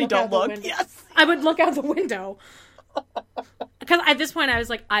purposely turn and look don't out the look. window. Yes, I would look out the window because at this point I was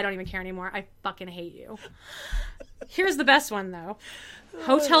like, I don't even care anymore. I fucking hate you. Here's the best one though.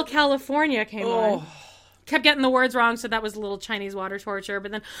 Hotel California came on. Kept getting the words wrong, so that was a little Chinese water torture.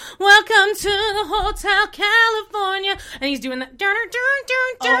 But then, welcome to the Hotel California, and he's doing that.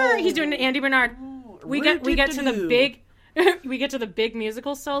 He's doing Andy Bernard. We get to the big. We get to the big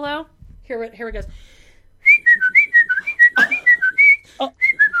musical solo. Here it goes.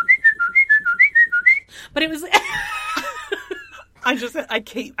 But it was.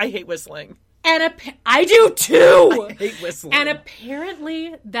 I hate whistling. And I do too. I hate whistling. And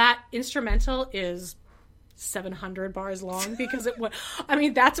apparently that instrumental is 700 bars long because it was. I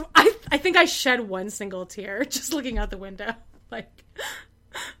mean, I think I shed one single tear just looking out the window. Like,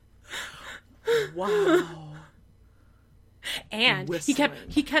 wow. And whistling.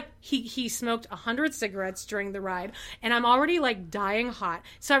 he smoked 100 cigarettes during the ride, and I'm already like dying hot.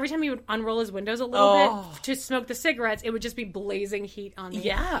 So every time he would unroll his windows a little bit to smoke the cigarettes, it would just be blazing heat on me.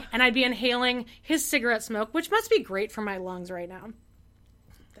 Yeah. And I'd be inhaling his cigarette smoke, which must be great for my lungs right now.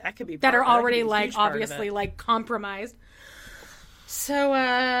 That could be that are already like obviously like compromised.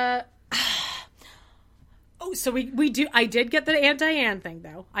 So so I did get the Aunt Diane thing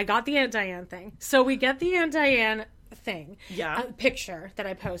though. I got the Aunt Diane thing. So we get the Aunt Diane thing. Yeah. Picture that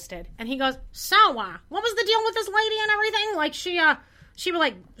I posted. And he goes, so what was the deal with this lady and everything? Like she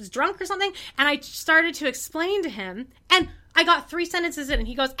was drunk or something? And I started to explain to him, and I got 3 sentences in, and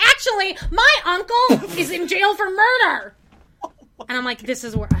he goes, actually, my uncle is in jail for murder. And I'm like, this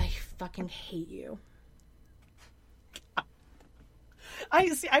is where I fucking hate you.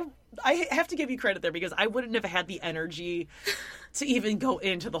 I have to give you credit there because I wouldn't have had the energy to even go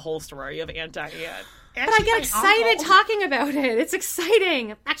into the whole story of Aunt Diane. But I get excited talking about it. It's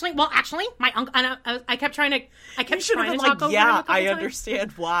exciting. Actually, my uncle. I kept trying to. I kept trying to talk over him a couple I times.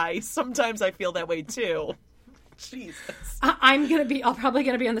 understand why. Sometimes I feel that way too. Jesus. I'm probably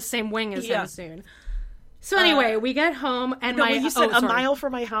gonna be on the same wing as him soon. So anyway, we get home and when you said a mile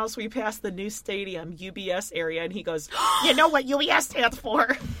from my house, we passed the new stadium, UBS area, and he goes, "You know what UBS stands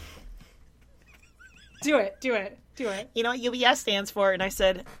for?" Do it. You know what UBS stands for? And I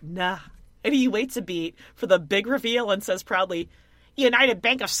said, nah. And he waits a beat for the big reveal and says proudly, United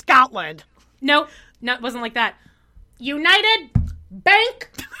Bank of Scotland. No, it wasn't like that. United Bank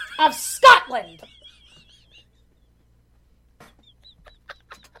of Scotland.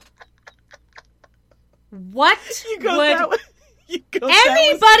 What would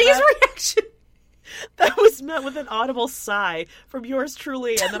anybody's reaction? That was met with an audible sigh from yours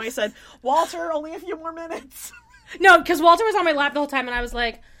truly. And then I said, Walter, only a few more minutes. No, because Walter was on my lap the whole time, and I was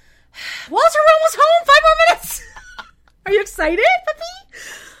like, Walter, we're almost home. 5 more minutes. Are you excited,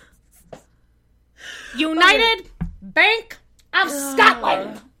 puppy? United Bank of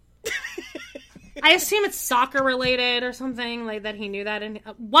Scotland. I assume it's soccer related or something like that. He knew that. And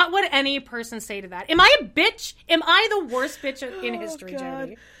what would any person say to that? Am I a bitch? Am I the worst bitch in history,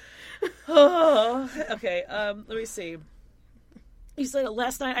 Jody? Okay. Let me see. He said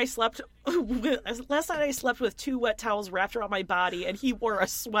last night I slept with 2 wet towels wrapped around my body, and he wore a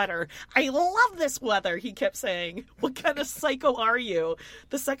sweater. I love this weather. He kept saying, "What kind of psycho are you?"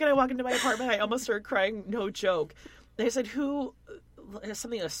 The second I walked into my apartment, I almost started crying. No joke. They said, "Who?"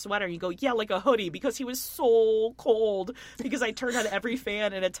 Something in a sweater. You go, yeah, like a hoodie, because he was so cold because I turned on every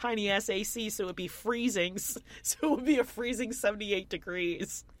fan and a tiny ass AC so it would be freezing. So it would be a freezing 78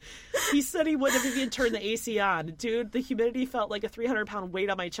 degrees. He said he wouldn't have even turned the AC on. Dude, the humidity felt like a 300-pound weight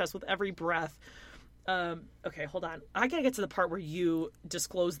on my chest with every breath. Okay, hold on. I gotta get to the part where you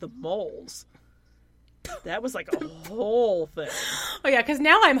disclose the moles. That was like a whole thing. Oh yeah, because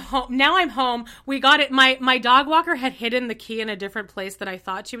now I'm home. We got it. My dog walker had hidden the key in a different place than I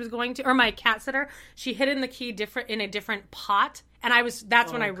thought she was going to. Or my cat sitter, she hidden the key in a different pot, and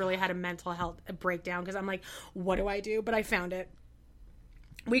that's when I really had a mental health breakdown because I'm like, what do I do? But I found it.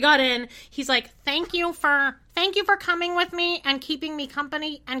 We got in. He's like, thank you for coming with me and keeping me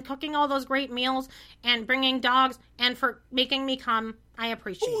company and cooking all those great meals and bringing dogs and for making me come. I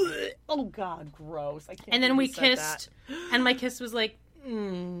appreciate it. Oh, God, gross. I can't. And then we kissed, and my kiss was like,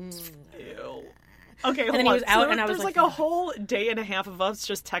 Ew. Okay, and then he was out, and I was like a whole day and a half of us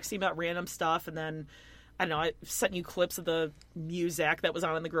just texting about random stuff, and then, I don't know, I sent you clips of the Muzak that was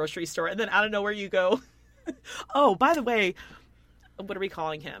on in the grocery store, and then out of nowhere you go, oh, by the way, what are we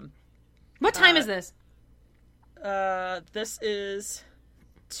calling him? What time is this? This is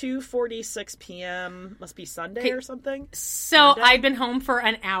 2:46 p.m. Must be Sunday or something. So Monday? I've been home for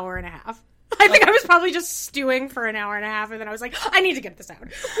an hour and a half. I think I was probably just stewing for an hour and a half, and then I was like, I need to get this out.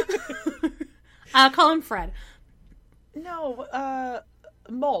 Call him Fred. No,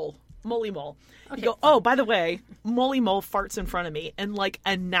 Mole. Molly Mole. Okay. You go, oh, by the way, Molly Mole farts in front of me and, like,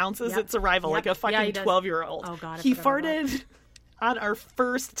 announces its arrival like a fucking 12-year-old. Oh, God. He farted on our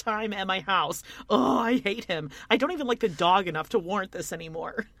first time at my house. Oh, I hate him. I don't even like the dog enough to warrant this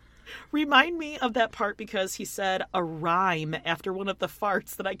anymore. Remind me of that part because he said a rhyme after one of the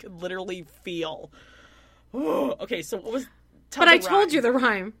farts that I could literally feel. Oh, okay, so what was... But I told you the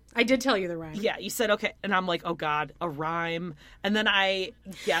rhyme. I did tell you the rhyme. Yeah, you said, okay. And I'm like, oh, God, a rhyme. And then I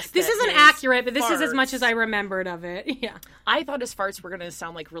guessed this isn't accurate, but this is as much as I remembered of it. Yeah. I thought his farts were going to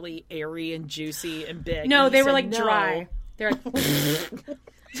sound like really airy and juicy and big. No, and they were like dry. They're like...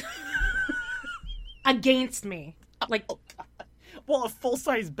 against me. Like... Oh, well, a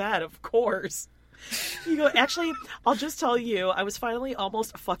full-size bed, of course. You go, actually, I'll just tell you, I was finally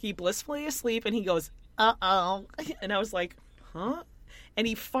almost fucking blissfully asleep, and he goes, uh-oh. And I was like, huh? And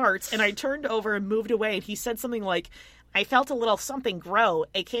he farts, and I turned over and moved away, and he said something like, I felt a little something grow.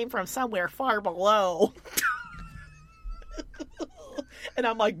 It came from somewhere far below. And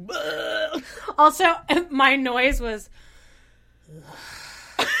I'm like, bleh. Also, my noise was...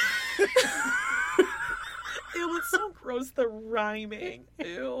 It was so gross, the rhyming.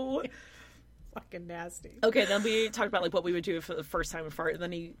 Ew. Fucking nasty. Okay, then we talked about like what we would do for the first time in fart, and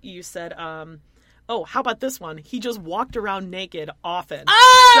then you said, oh, how about this one? He just walked around naked often.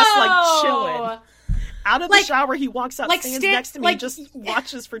 Oh! Just like chilling. Out of the shower, he walks out, stands next to me, like, just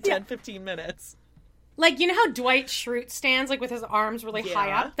watches for 10, 15 minutes. Like, you know how Dwight Schrute stands, like, with his arms really high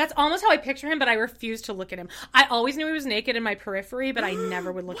up? That's almost how I picture him, but I refuse to look at him. I always knew he was naked in my periphery, but I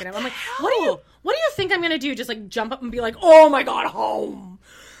never would look at him. I'm like, what do you think I'm going to do? Just, like, jump up and be like, oh, my God, home.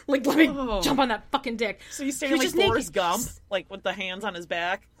 Like, let me jump on that fucking dick. So you standing like Forrest Gump, like, with the hands on his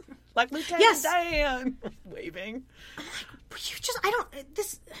back? Like, Lieutenant Dan! Waving. I'm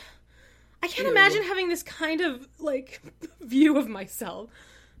like, I can't imagine having this kind of, like, view of myself.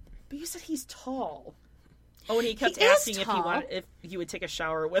 But you said he's tall. Oh, and he kept asking if you would take a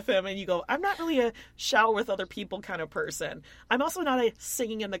shower with him, and you go, I'm not really a shower with other people kind of person. I'm also not a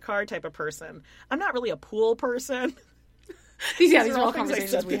singing in the car type of person. I'm not really a pool person. These are all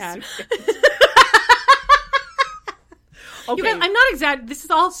conversations we had. Okay. You guys, I'm not exaggerating. This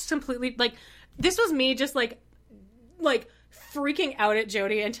is all completely, like, this was me just, like freaking out at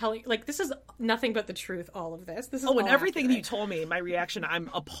Jody and telling, like, this is nothing but the truth, all of this. This is and everything you told me, my reaction,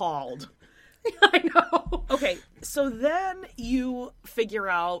 I'm appalled. I know. Okay, so then you figure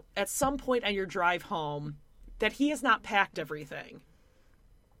out at some point on your drive home that he has not packed everything.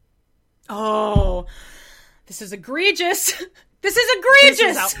 Oh, this is egregious. This is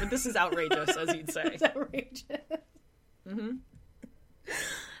egregious. This is outrageous, as you'd say. It's outrageous. Mm-hmm.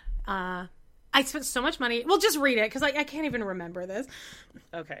 I spent so much money. Well, just read it, because I can't even remember this.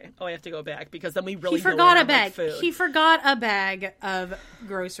 Okay. Oh, I have to go back, because then we really He forgot a bag. He forgot a bag of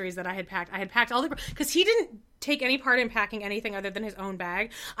groceries that I had packed. I had packed all the... Because he didn't take any part in packing anything other than his own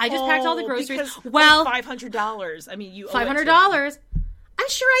bag. I just packed all the groceries. Well, $500. I mean, you owe $500. I'm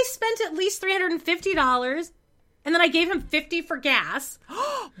sure I spent at least $350. And then I gave him $50 for gas.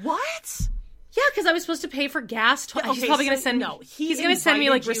 What? Yeah, because I was supposed to pay for gas. He's probably going to send me. No, he's going to send me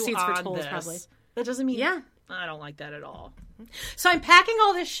like receipts for tolls, probably. That doesn't mean. Yeah, I don't like that at all. So I'm packing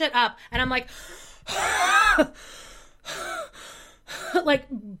all this shit up, and I'm like, like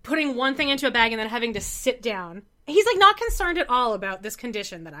putting one thing into a bag and then having to sit down. He's like not concerned at all about this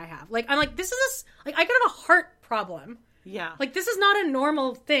condition that I have. Like I'm like, this is like I could have a heart problem. Yeah, like this is not a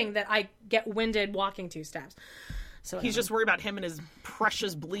normal thing that I get winded walking 2 steps. So he's just worried about him and his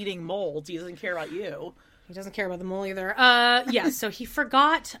precious bleeding moles. He doesn't care about you. He doesn't care about the mole either. Yeah, so he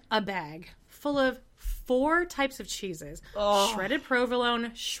forgot a bag full of 4 types of cheeses. Shredded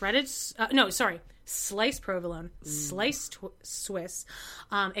provolone, sliced provolone, sliced Swiss,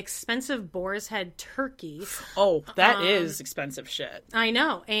 expensive boar's head turkey. Oh, that is expensive shit. I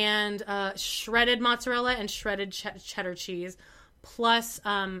know. And shredded mozzarella and shredded cheddar cheese, plus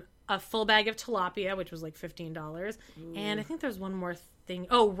a full bag of tilapia, which was like $15. And I think there's one more thing.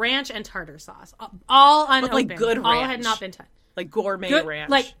 Oh, ranch and tartar sauce. All unopened. But like good ranch. All had not been touched. Like gourmet ranch.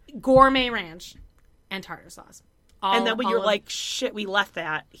 Like gourmet ranch and tartar sauce. And then when you're like, shit, we left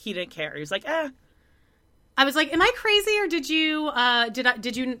that, he didn't care. He was like, eh. I was like, am I crazy or do you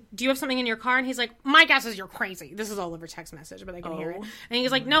have something in your car? And he's like, my guess is you're crazy. This is all over text message, but I can hear it. And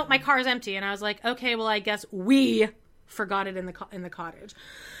he's like, no, my car is empty. And I was like, okay, well, I guess we forgot it in the cottage.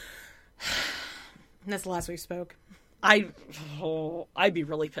 And that's the last we spoke. I'd be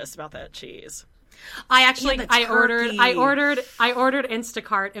really pissed about that cheese. I ordered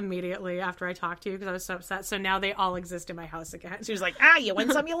Instacart immediately after I talked to you because I was so upset. So now they all exist in my house again. She was like, you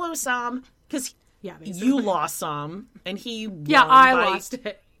win some, you lose some. Because you lost some, and he won I lost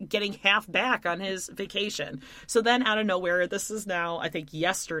it. Getting half back on his vacation. So then out of nowhere, this is now, I think,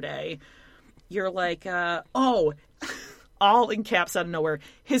 yesterday, you're like, all in caps out of nowhere,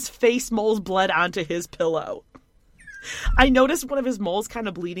 his face moles bled onto his pillow. I noticed one of his moles kind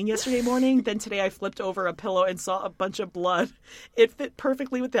of bleeding yesterday morning. Then today I flipped over a pillow and saw a bunch of blood. It fit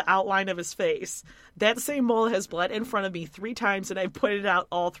perfectly with the outline of his face. That same mole has bled in front of me 3 times, and I put it out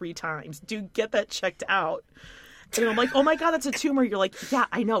all 3 times. Dude, get that checked out. And I'm like, oh my God, that's a tumor. You're like, yeah,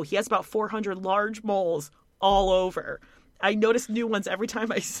 I know. He has about 400 large moles all over. I notice new ones every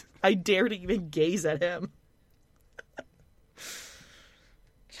time I dare to even gaze at him.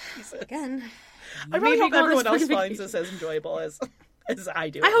 Again. I really hope everyone else finds this as enjoyable as I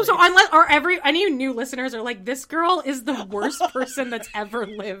do. I hope so. Unless any new listeners are like, this girl is the worst person that's ever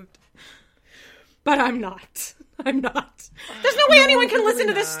lived. But I'm not. There's no way anyone can listen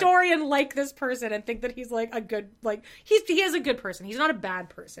to this story and like this person and think that he's like a good, like he is a good person. He's not a bad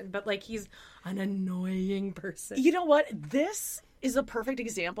person, but like he's an annoying person. You know what? This is a perfect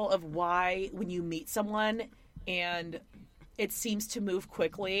example of why when you meet someone and it seems to move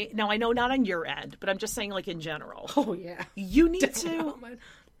quickly. Now, I know not on your end, but I'm just saying like in general. Oh, yeah. You need to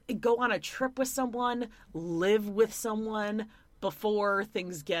go on a trip with someone, live with someone before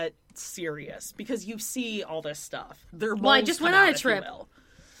things get serious. Because you see all this stuff. I just went on a trip.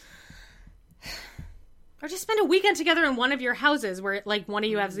 Or just spend a weekend together in one of your houses where, like, one of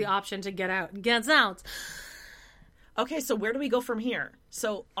you has the option to gets out. Okay, so where do we go from here?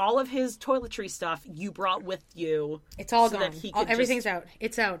 So all of his toiletry stuff you brought with you. It's all so gone. Everything's out.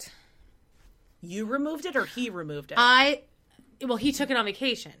 It's out. You removed it or he removed it? Well, he took it on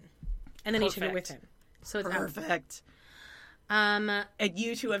vacation. And then he took it with him. So it's perfect. And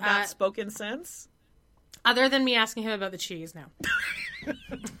you two have not spoken since? Other than me asking him about the cheese, no.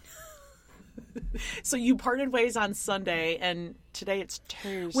 So you parted ways on Sunday, and today it's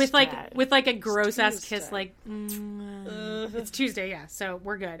Tuesday. With like a gross ass kiss, like it's Tuesday, yeah. So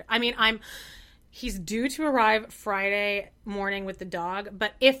we're good. I mean, he's due to arrive Friday morning with the dog,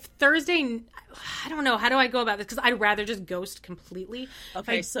 but if Thursday, I don't know, how do I go about this? Because I'd rather just ghost completely.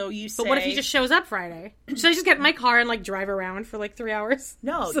 Okay, so you say... But what if he just shows up Friday? Should I just get in my car and like drive around for like 3 hours?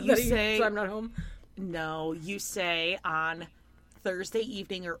 No, so I'm not home. No, you say on Thursday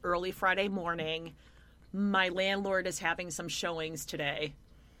evening or early Friday morning, my landlord is having some showings today.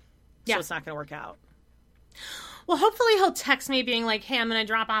 So it's not going to work out. Well, hopefully he'll text me being like, "Hey, I'm going to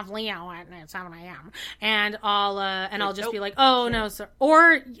drop off Leo at 7 a.m." And I'll just be like, "Oh, no, sir."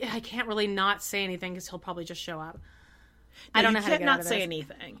 Or I can't really not say anything because he'll probably just show up. I don't know how to get out of this. You can't not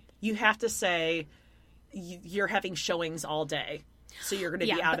say anything. You have to say you're having showings all day. So you're going to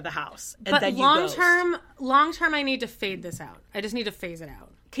be out of the house. And but then you long term, I need to fade this out. I just need to phase it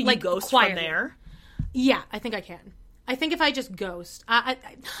out. Can you ghost quietly from there? Yeah, I think I can. I think if I just ghost.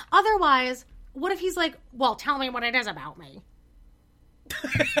 Otherwise, what if he's like, well, tell me what it is about me?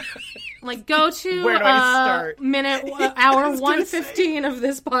 Like, go to where do I start? Hour 115 of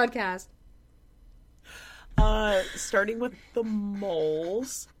this podcast. Starting with the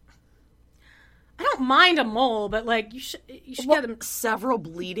moles. I don't mind a mole, but like you should get them. Several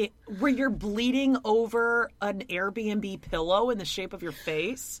bleeding where you're bleeding over an Airbnb pillow in the shape of your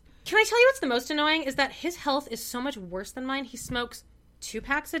face. Can I tell you what's the most annoying is that his health is so much worse than mine. He smokes 2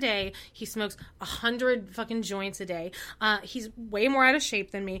 packs a day. He smokes 100 fucking joints a day. He's way more out of shape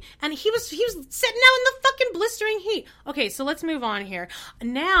than me, and he was sitting out in the fucking blistering heat. Okay, so let's move on here.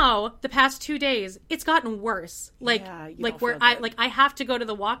 Now, the past 2 days, it's gotten worse. Like where I have to go to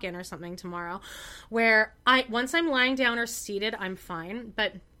the walk-in or something tomorrow, where once I'm lying down or seated, I'm fine.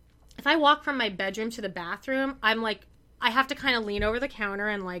 But if I walk from my bedroom to the bathroom, I'm like, I have to kind of lean over the counter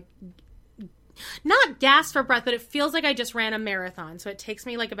and like. Not gasp for breath, but it feels like I just ran a marathon. So it takes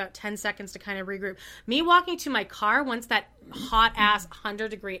me like about 10 seconds to kind of regroup. Me walking to my car, once that hot ass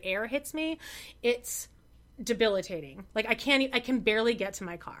 100-degree air hits me, it's debilitating. Like I can barely get to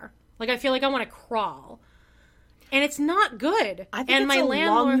my car. Like I feel like I want to crawl. And it's not good. I think it's a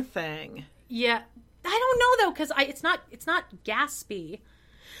lung thing. Yeah. I don't know though, because it's not gaspy.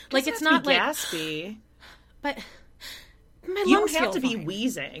 Like it's not like gaspy. But my you lungs don't have to fine. be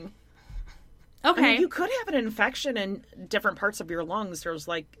wheezing. Okay. I mean, you could have an infection in different parts of your lungs. There's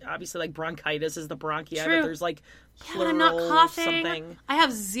obviously bronchitis is the bronchi. True. But there's pleural I'm not coughing. Something. I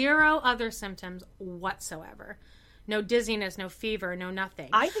have 0 other symptoms whatsoever. No dizziness, no fever, no nothing.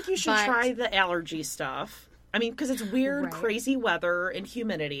 I think you should try the allergy stuff. I mean, because it's weird, crazy weather and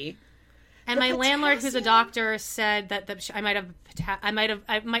humidity. And my landlord, who's a doctor, said that I might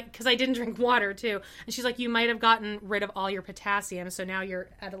because I didn't drink water too. And she's like, you might have gotten rid of all your potassium, so now you're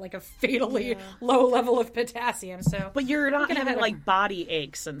at a fatally low level of potassiam. So, but you're not having body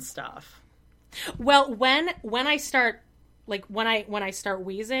aches and stuff. Well, when I start when I start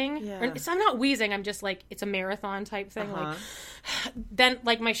wheezing, I'm not wheezing. I'm just it's a marathon type thing. Then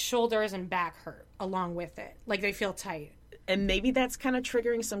my shoulders and back hurt along with it. They feel tight. And maybe that's kind of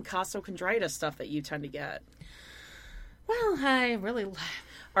triggering some costochondritis stuff that you tend to get. Well, I really... All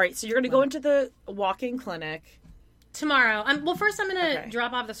right, so you're going to go into the walk-in clinic. Tomorrow. First I'm going to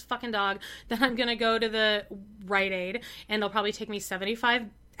drop off this fucking dog. Then I'm going to go to the Rite Aid. And they'll probably take me 75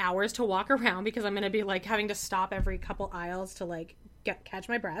 hours to walk around because I'm going to be, having to stop every couple aisles to, catch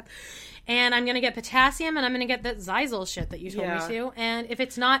my breath. And I'm going to get potassium and I'm going to get that Zysel shit that you told me to. And if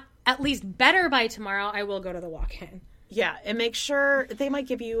it's not at least better by tomorrow, I will go to the walk-in. Yeah, and make sure they might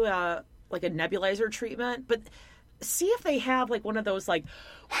give you a nebulizer treatment, but see if they have one of those where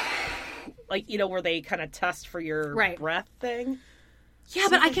they kind of test for your breath thing. Yeah,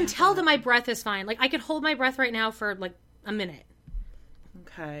 but I can tell that my breath is fine. I could hold my breath right now for a minute.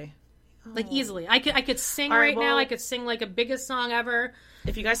 Okay. Easily. I could sing right now. I could sing a biggest song ever.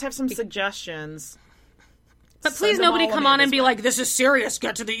 If you guys have some suggestions. But please nobody come on and be like, this is serious,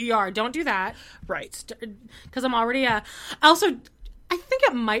 get to the ER. Don't do that. Right. Because I'm already... Also, I think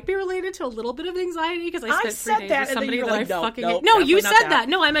it might be related to a little bit of anxiety because I spent 3 days with somebody that I fucking hate. No, you said that.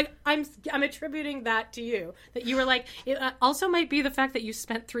 No, I'm attributing that to you. That you were like, it also might be the fact that you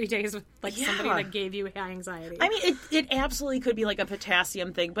spent 3 days with like somebody that gave you anxiety. I mean, it absolutely could be like a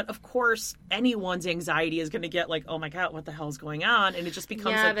potassium thing, but of course, anyone's anxiety is going to get like, oh my God, what the hell is going on? And it just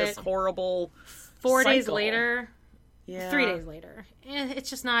becomes like this horrible 4 cycle. days later, 3 days later, it's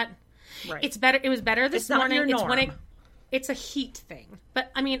just not. Right. It's better. It was better this morning. It's when it's a heat thing. But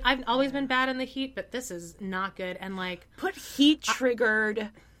I mean, I've always been bad in the heat, but this is not good. And like, put heat triggered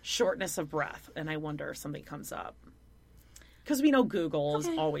shortness of breath, and I wonder if something comes up because we know Google is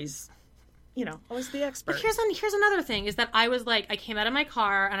always, always the expert. But here's another thing: is that I was like, I came out of my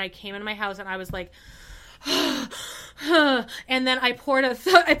car and I came into my house and I was like. And then I poured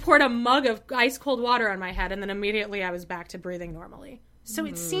a mug of ice cold water on my head, and then immediately I was back to breathing normally. So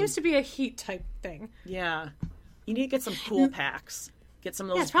it seems to be a heat type thing. Yeah, you need to get some cool packs. Get some of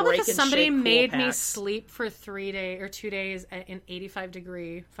those. Yeah, it's probably because somebody made me sleep for 3 days or 2 days in an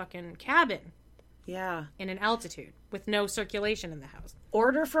 85-degree fucking cabin. Yeah, in an altitude with no circulation in the house.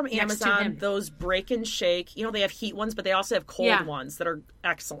 Order from Amazon those break and shake. They have heat ones, but they also have cold ones that are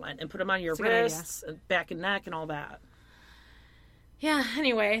excellent. And put them on your wrists, and back and neck, and all that. Yeah.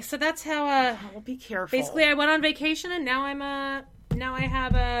 Anyway, so that's how. Well, be careful. Basically, I went on vacation, and now now I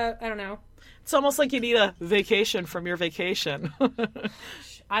have I don't know. It's almost like you need a vacation from your vacation.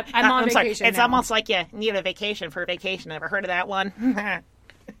 I'm on vacation. Sorry. It's almost like you need a vacation for a vacation. Ever heard of that one?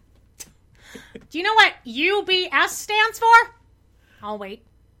 Do you know what UBS stands for? I'll wait.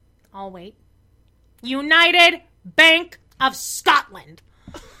 United Bank of Scotland.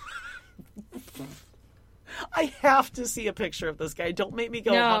 I have to see a picture of this guy. Don't make me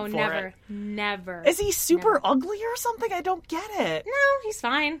go hunt for it. Never. Is he super ugly or something? I don't get it. No, he's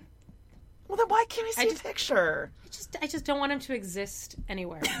fine. Well, then why can't I see a picture? I just don't want him to exist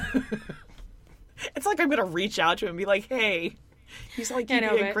anywhere. It's like I'm going to reach out to him and be like, hey, he's like, you'd be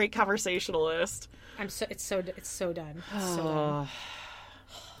a great conversationalist. It's so done. So done.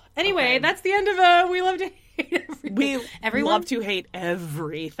 Anyway, that's the end of We Love to Hate Everything. Everyone love to hate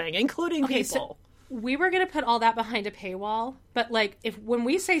everything, including people. So we were going to put all that behind a paywall, but like when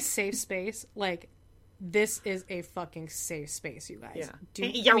we say safe space, like this is a fucking safe space, you guys. Yeah.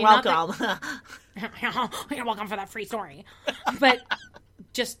 You're welcome. You're welcome for that free story. But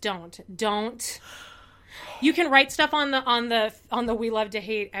just don't. You can write stuff on the We Love to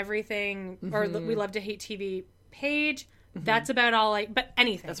Hate Everything or the We Love to Hate TV page. Mm-hmm. That's about all. But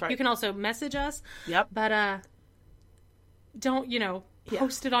anything. That's right. You can also message us. Yep. But don't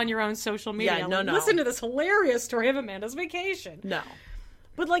post it on your own social media. Yeah, no. Listen to this hilarious story of Amanda's vacation. No.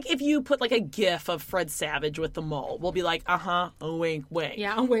 But like if you put like a GIF of Fred Savage with the mole, we'll be like, a wink, wink.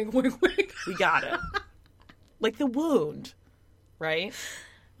 Yeah, a wink, wink, wink. We got it. Like the wound, right?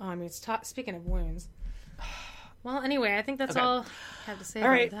 Oh, I mean, speaking of wounds. Well, anyway, I think that's all I have to say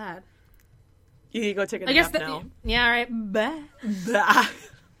about that. You can go take a nap now. Yeah, all right. Bye.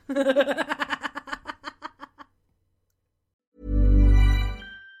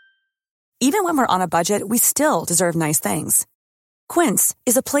 Even when we're on a budget, we still deserve nice things. Quince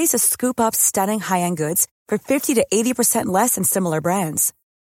is a place to scoop up stunning high-end goods for 50 to 80% less than similar brands.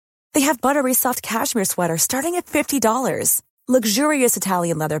 They have buttery soft cashmere sweaters starting at $50, luxurious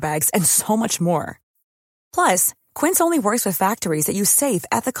Italian leather bags, and so much more. Plus, Quince only works with factories that use safe,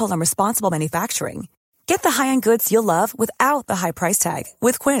 ethical, and responsible manufacturing. Get the high-end goods you'll love without the high price tag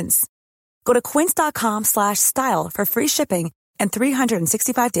with Quince. Go to quince.com/style for free shipping and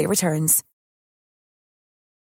 365-day returns.